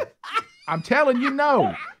 No. I'm telling you,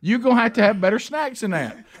 no. You're going to have better snacks than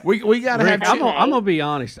that. We got to have. I'm gonna be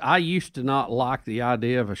honest. I used to not like the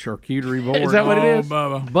idea of a charcuterie board. Is that what it is?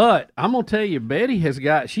 Bubba. But I'm gonna tell you, Betty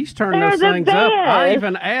she's turned those things up. I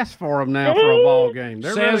even asked for them now for a ball game.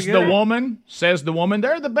 They're says really the woman.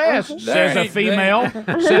 They're the best. Says a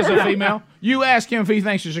female. You ask him if he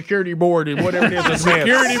thinks a security board is whatever it is. A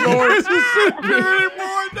security board. It's a security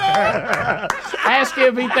board now. Ask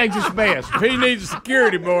him if he thinks it's best. If he needs a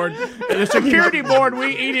security board. The security board,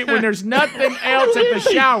 we eat it when there's nothing else at the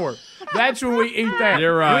shower. That's when we eat that.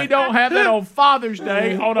 You're right. We don't have that on Father's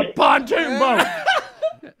Day on a pontoon boat.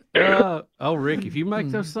 Rick, if you make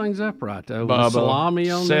those things up right, though, Bubba, with salami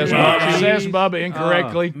on says Bubba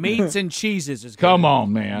incorrectly. Meats and cheeses is good. Come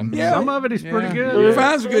on, man. Yeah. Some of it is pretty good. You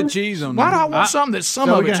find some good cheese on there. Why do I want something that some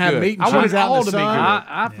of it's have good? meat and I want cheese it out in all the to be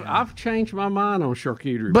sun? good. I've changed my mind on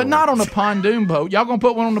charcuterie, But not on a pontoon boat. Y'all gonna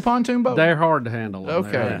put one on the pontoon boat? They're hard to handle.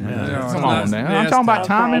 Okay. Yeah. Come on now. I'm talking about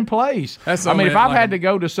time and place. That's I mean, if I've like had to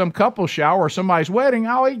go to some couple shower or somebody's wedding,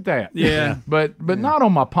 I'll eat that. Yeah. But not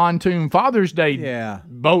on my pontoon Father's Day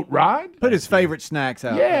boat ride. Put his favorite snacks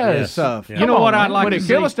out. Yes. Stuff. You know what I'd like Would to it see?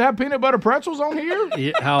 kill us to have peanut butter pretzels on here?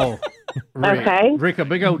 Rick, a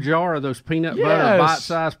big old jar of those peanut butter Yes.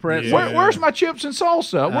 bite-sized pretzels. Where's my chips and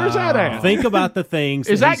salsa? Where's that at? Think about the things.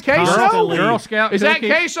 Is that he's queso? constantly- Girl Scout Is that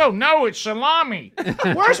cookies? queso? No, it's salami.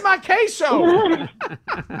 Where's my queso?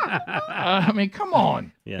 I mean, come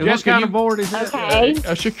on. And what kind of board is that? Okay.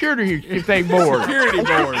 A security board. Security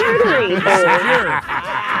board.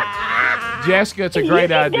 Jessica, it's a great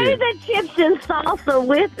You idea. can do the chips and salsa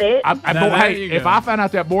with it. If I find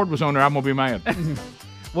out that board was on there, I'm gonna be mad.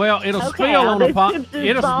 Well, it'll Okay, spill on the there's pon- chips and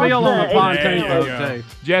it'll spill on the salsa. pontoon There you boat go. too.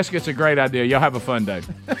 Jessica, it's a great idea. Y'all have a fun day.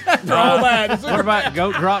 What about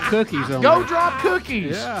goat drop cookies on Go there? drop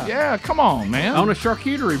cookies. Yeah. Yeah, come on, man. On a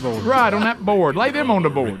charcuterie board? Right, on that board. Lay them on the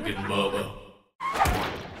board.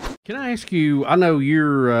 Can I ask you? I know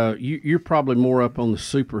you're probably more up on the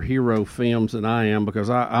superhero films than I am, because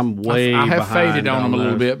I'm way. I have behind faded on them a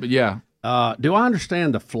little those. bit, but yeah. Do I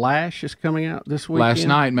understand The Flash is coming out this weekend? Last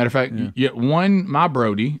night, matter of fact, my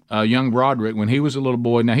Brody, young Broderick, when he was a little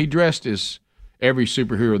boy. Now he dressed as every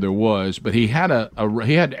superhero there was, but he had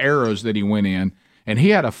he had eras that he went in, and he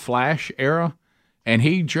had a Flash era, and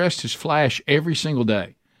he dressed as Flash every single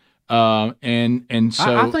day. And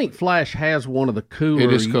so I think Flash has one of the cooler.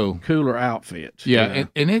 It is cool. Cooler outfits. Yeah,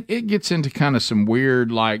 and it gets into kind of some weird,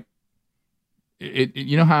 like,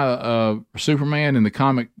 you know how Superman in the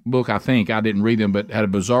comic book, I didn't read them, but had a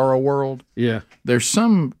bizarro world. Yeah, there's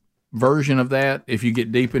some version of that if you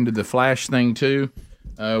get deep into the Flash thing too,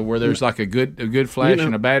 where there's like a good Flash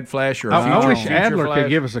and a bad Flash, or I wish future Adler Flash. could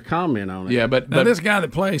give us a comment on it. Yeah, but this guy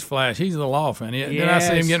that plays Flash, he's the law fan. Did I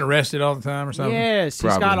see him getting arrested all the time or something? Yes,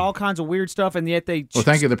 he's got all kinds of weird stuff, and yet they. Well,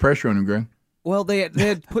 thank you for the pressure on him, Greg. Well, they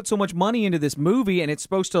had put so much money into this movie, and it's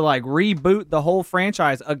supposed to like reboot the whole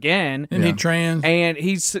franchise again. And he trans, and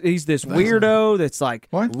he's this weirdo that's like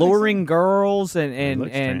luring girls, and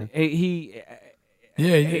he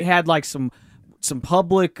he had like some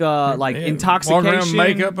public intoxication, walking around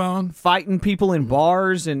makeup on, fighting people in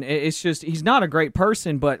bars, and it's just he's not a great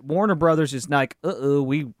person. But Warner Brothers is like,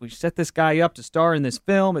 we set this guy up to star in this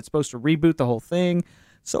film. It's supposed to reboot the whole thing,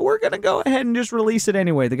 so we're gonna go ahead and just release it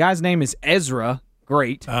anyway. The guy's name is Ezra.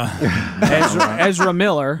 Great, Ezra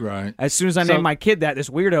Miller. Right. As soon as I name my kid that, this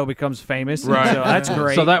weirdo becomes famous. Right. So that's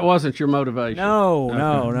great. So that wasn't your motivation.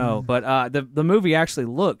 No. But the movie actually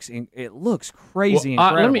looks crazy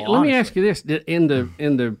incredible. Let me ask you this: in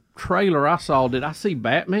the trailer I saw, did I see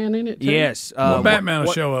Batman in it too? Yes. Batman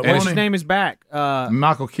will show up. What's his name is back?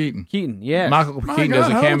 Michael Keaton. Yes. Michael Keaton does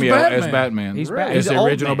a cameo as Batman. He's as the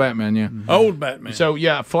original Batman. Yeah. Old Batman. So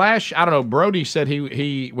yeah, Flash. I don't know. Brody said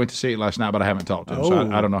he went to see it last night, but I haven't talked to him,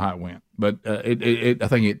 so I don't know how it went. But I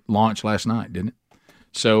think it launched last night, didn't it?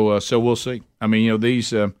 So we'll see. I mean, these.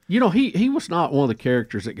 He was not one of the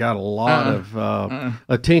characters that got a lot of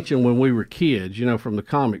attention when we were kids. From the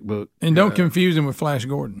comic book. And don't confuse him with Flash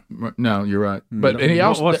Gordon. No, you're right. But and he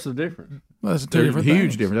also. What's the difference? Well, that's two different huge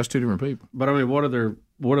things. difference. That's two different people. But I mean, what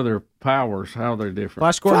are their powers? How are they different?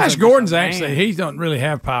 Flash Gordon's actually he don't really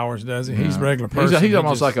have powers, does he? He's a regular person. He's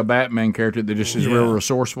almost like a Batman character that just is real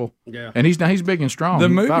resourceful. Yeah. And he's big and strong. The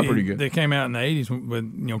He movie fought pretty good. that came out in the 80s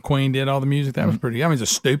with Queen did all the music. That was pretty good. I mean, it's a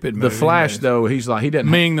stupid movie. The Flash though, he's like he doesn't.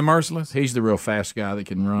 Ming the Merciless. He's the real fast guy that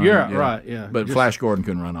can run. Yeah, right. Yeah. But Flash Gordon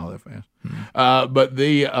couldn't run all that fast. But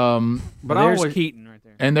there's Keaton right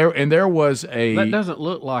there. And there was a. That doesn't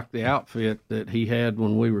look like the outfit that he had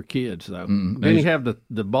when we were kids, though. Didn't he have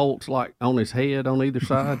the bolts like on his head on either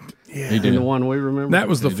side? Yeah, he did. The one we remember. That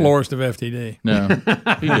was the florist of FTD. No,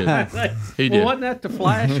 he did. He did. Well, wasn't that the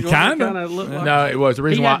Flash? Kind of. Like No, it was the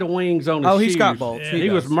reason he why had the wings on his shoes. He's got bolts. Yeah,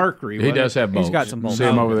 he was Mercury. He does have bolts. He's got some bolts. See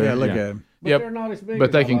him over there. Yeah, look at him. But they're not as big. But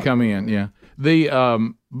as they I can like. come in. Yeah.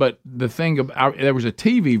 But the thing about there was a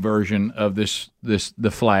TV version of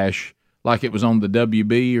the Flash, like it was on the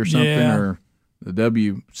WB or something or the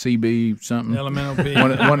WCB something. Elemental B.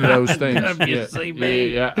 One of those things.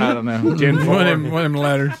 WCB. Yeah, I don't know. 10-4. One of them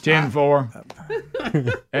letters.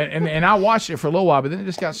 10-4. and I watched it for a little while, but then it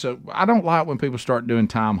just got so. I don't like when people start doing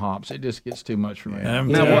time hops. It just gets too much for me.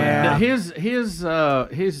 Now, his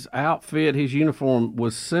outfit, his uniform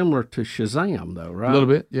was similar to Shazam, though, right? A little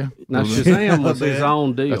bit, yeah. Now Shazam was his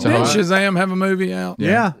own deal. Didn't Shazam have a movie out?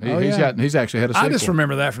 Yeah. He's actually had a sequel. I just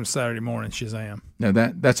remember that from Saturday morning. Shazam. No,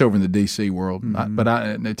 that's over in the DC world. But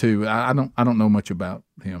I don't know much about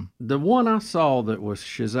him. The one I saw that was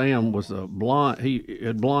Shazam was a blonde. He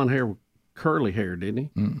had blonde hair, curly hair, didn't he?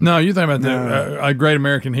 No, you think about the Great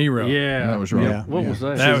American Hero? Yeah, that was wrong. Yeah. What was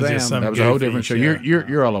that? That was just some. That was a whole different show.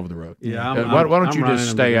 You're all over the road. Yeah. Why don't you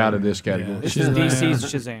just stay out of this category? This is DC's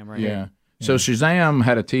Shazam, right? Yeah. So Shazam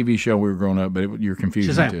had a TV show when we were growing up, but you're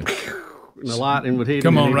confusing Shazam. too. And the lightning would hit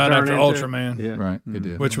Come him. on, and he'd right turn after into- Ultraman. Yeah. Right, it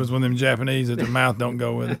did. Which was one of them Japanese that their mouth don't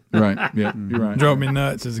go with it. Right, yeah, you're right. Drove me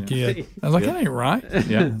nuts as a kid. I was like, that ain't right.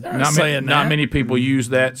 Yeah, not Not many people use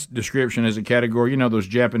that description as a category. You know those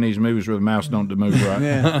Japanese movies where the mouse don't move right.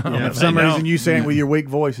 Yeah. For some reason, you saying it with your weak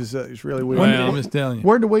voice is it's really weird. Well, I'm just telling you.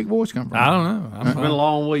 Where'd the weak voice come from? I don't know. It's been a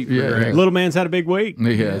long week. For Greg. Little man's had a big week.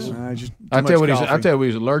 He has. Just I tell you what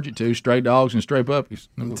he's allergic to: stray dogs and stray puppies.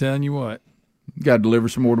 I'm telling you what. Got to deliver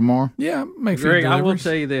some more tomorrow. Yeah, make sure. Greg, I will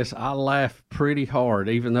tell you this: I laughed pretty hard,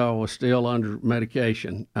 even though I was still under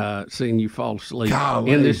medication, seeing you fall asleep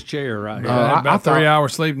in this chair right here. I about 3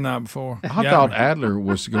 hours sleep the night before. I thought Adler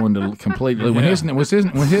was going to completely when his was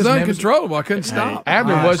uncontrollable. I couldn't stop.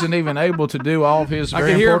 Adler wasn't even able to do all of his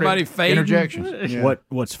very important interjections. Yeah.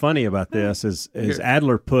 What's funny about this is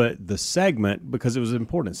Adler put the segment, because it was an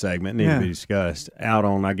important segment, needed to be discussed, out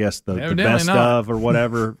on, I guess, the best of or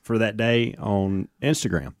whatever for that day on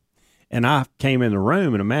Instagram. And I came in the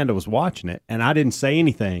room and Amanda was watching it and I didn't say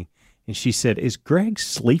anything. And she said, "Is Greg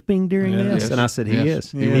sleeping during this?" Yes. And I said, "He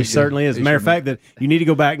is. Yeah, he certainly is." As a matter of fact, that you need to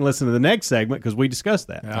go back and listen to the next segment because we discussed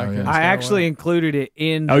that. I actually included it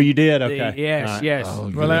in. Oh, you did? Okay. Yes, right. yes.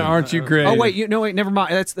 Oh, well, aren't you great? Oh wait, never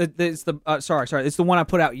mind. It's the sorry. It's the one I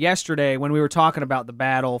put out yesterday when we were talking about the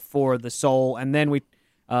battle for the soul, and then we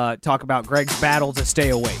talk about Greg's battle to stay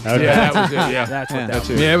awake. Okay. Yeah, that was it. Yeah, that's what that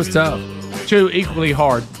was. Yeah, it was tough. Two equally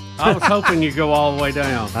hard. I was hoping you'd go all the way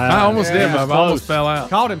down. I almost did, but I almost fell out.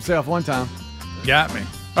 Called himself one time. Got me.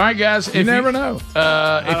 All right, guys. You never know.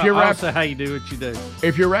 If you're I'll say how you do what you do.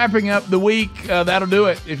 If you're wrapping up the week, that'll do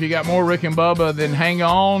it. If you got more Rick and Bubba, then hang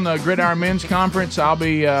on. Gridiron Men's Conference. I'll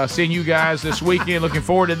be seeing you guys this weekend. Looking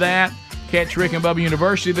forward to that. Catch Rick and Bubba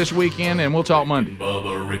University this weekend, and we'll talk Monday.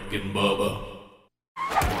 Bubba, Rick and Bubba.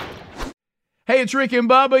 Hey, Hey, it's Rick and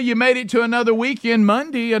Bubba. You made it to another weekend,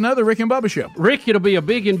 Monday, another Rick and Bubba show. Rick, it'll be a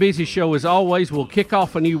big and busy show as always. We'll kick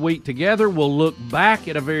off a new week together. We'll look back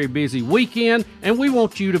at a very busy weekend, and we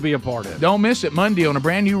want you to be a part of it. Don't miss it, Monday on a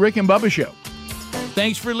brand new Rick and Bubba show.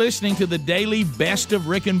 Thanks for listening to the daily best of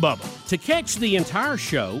Rick and Bubba. To catch the entire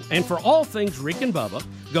show and for all things Rick and Bubba,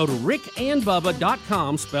 go to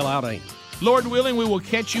rickandbubba.com, spell out AIM. Lord willing, we will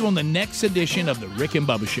catch you on the next edition of the Rick and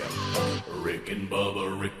Bubba show. Rick and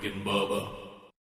Bubba, Rick and Bubba.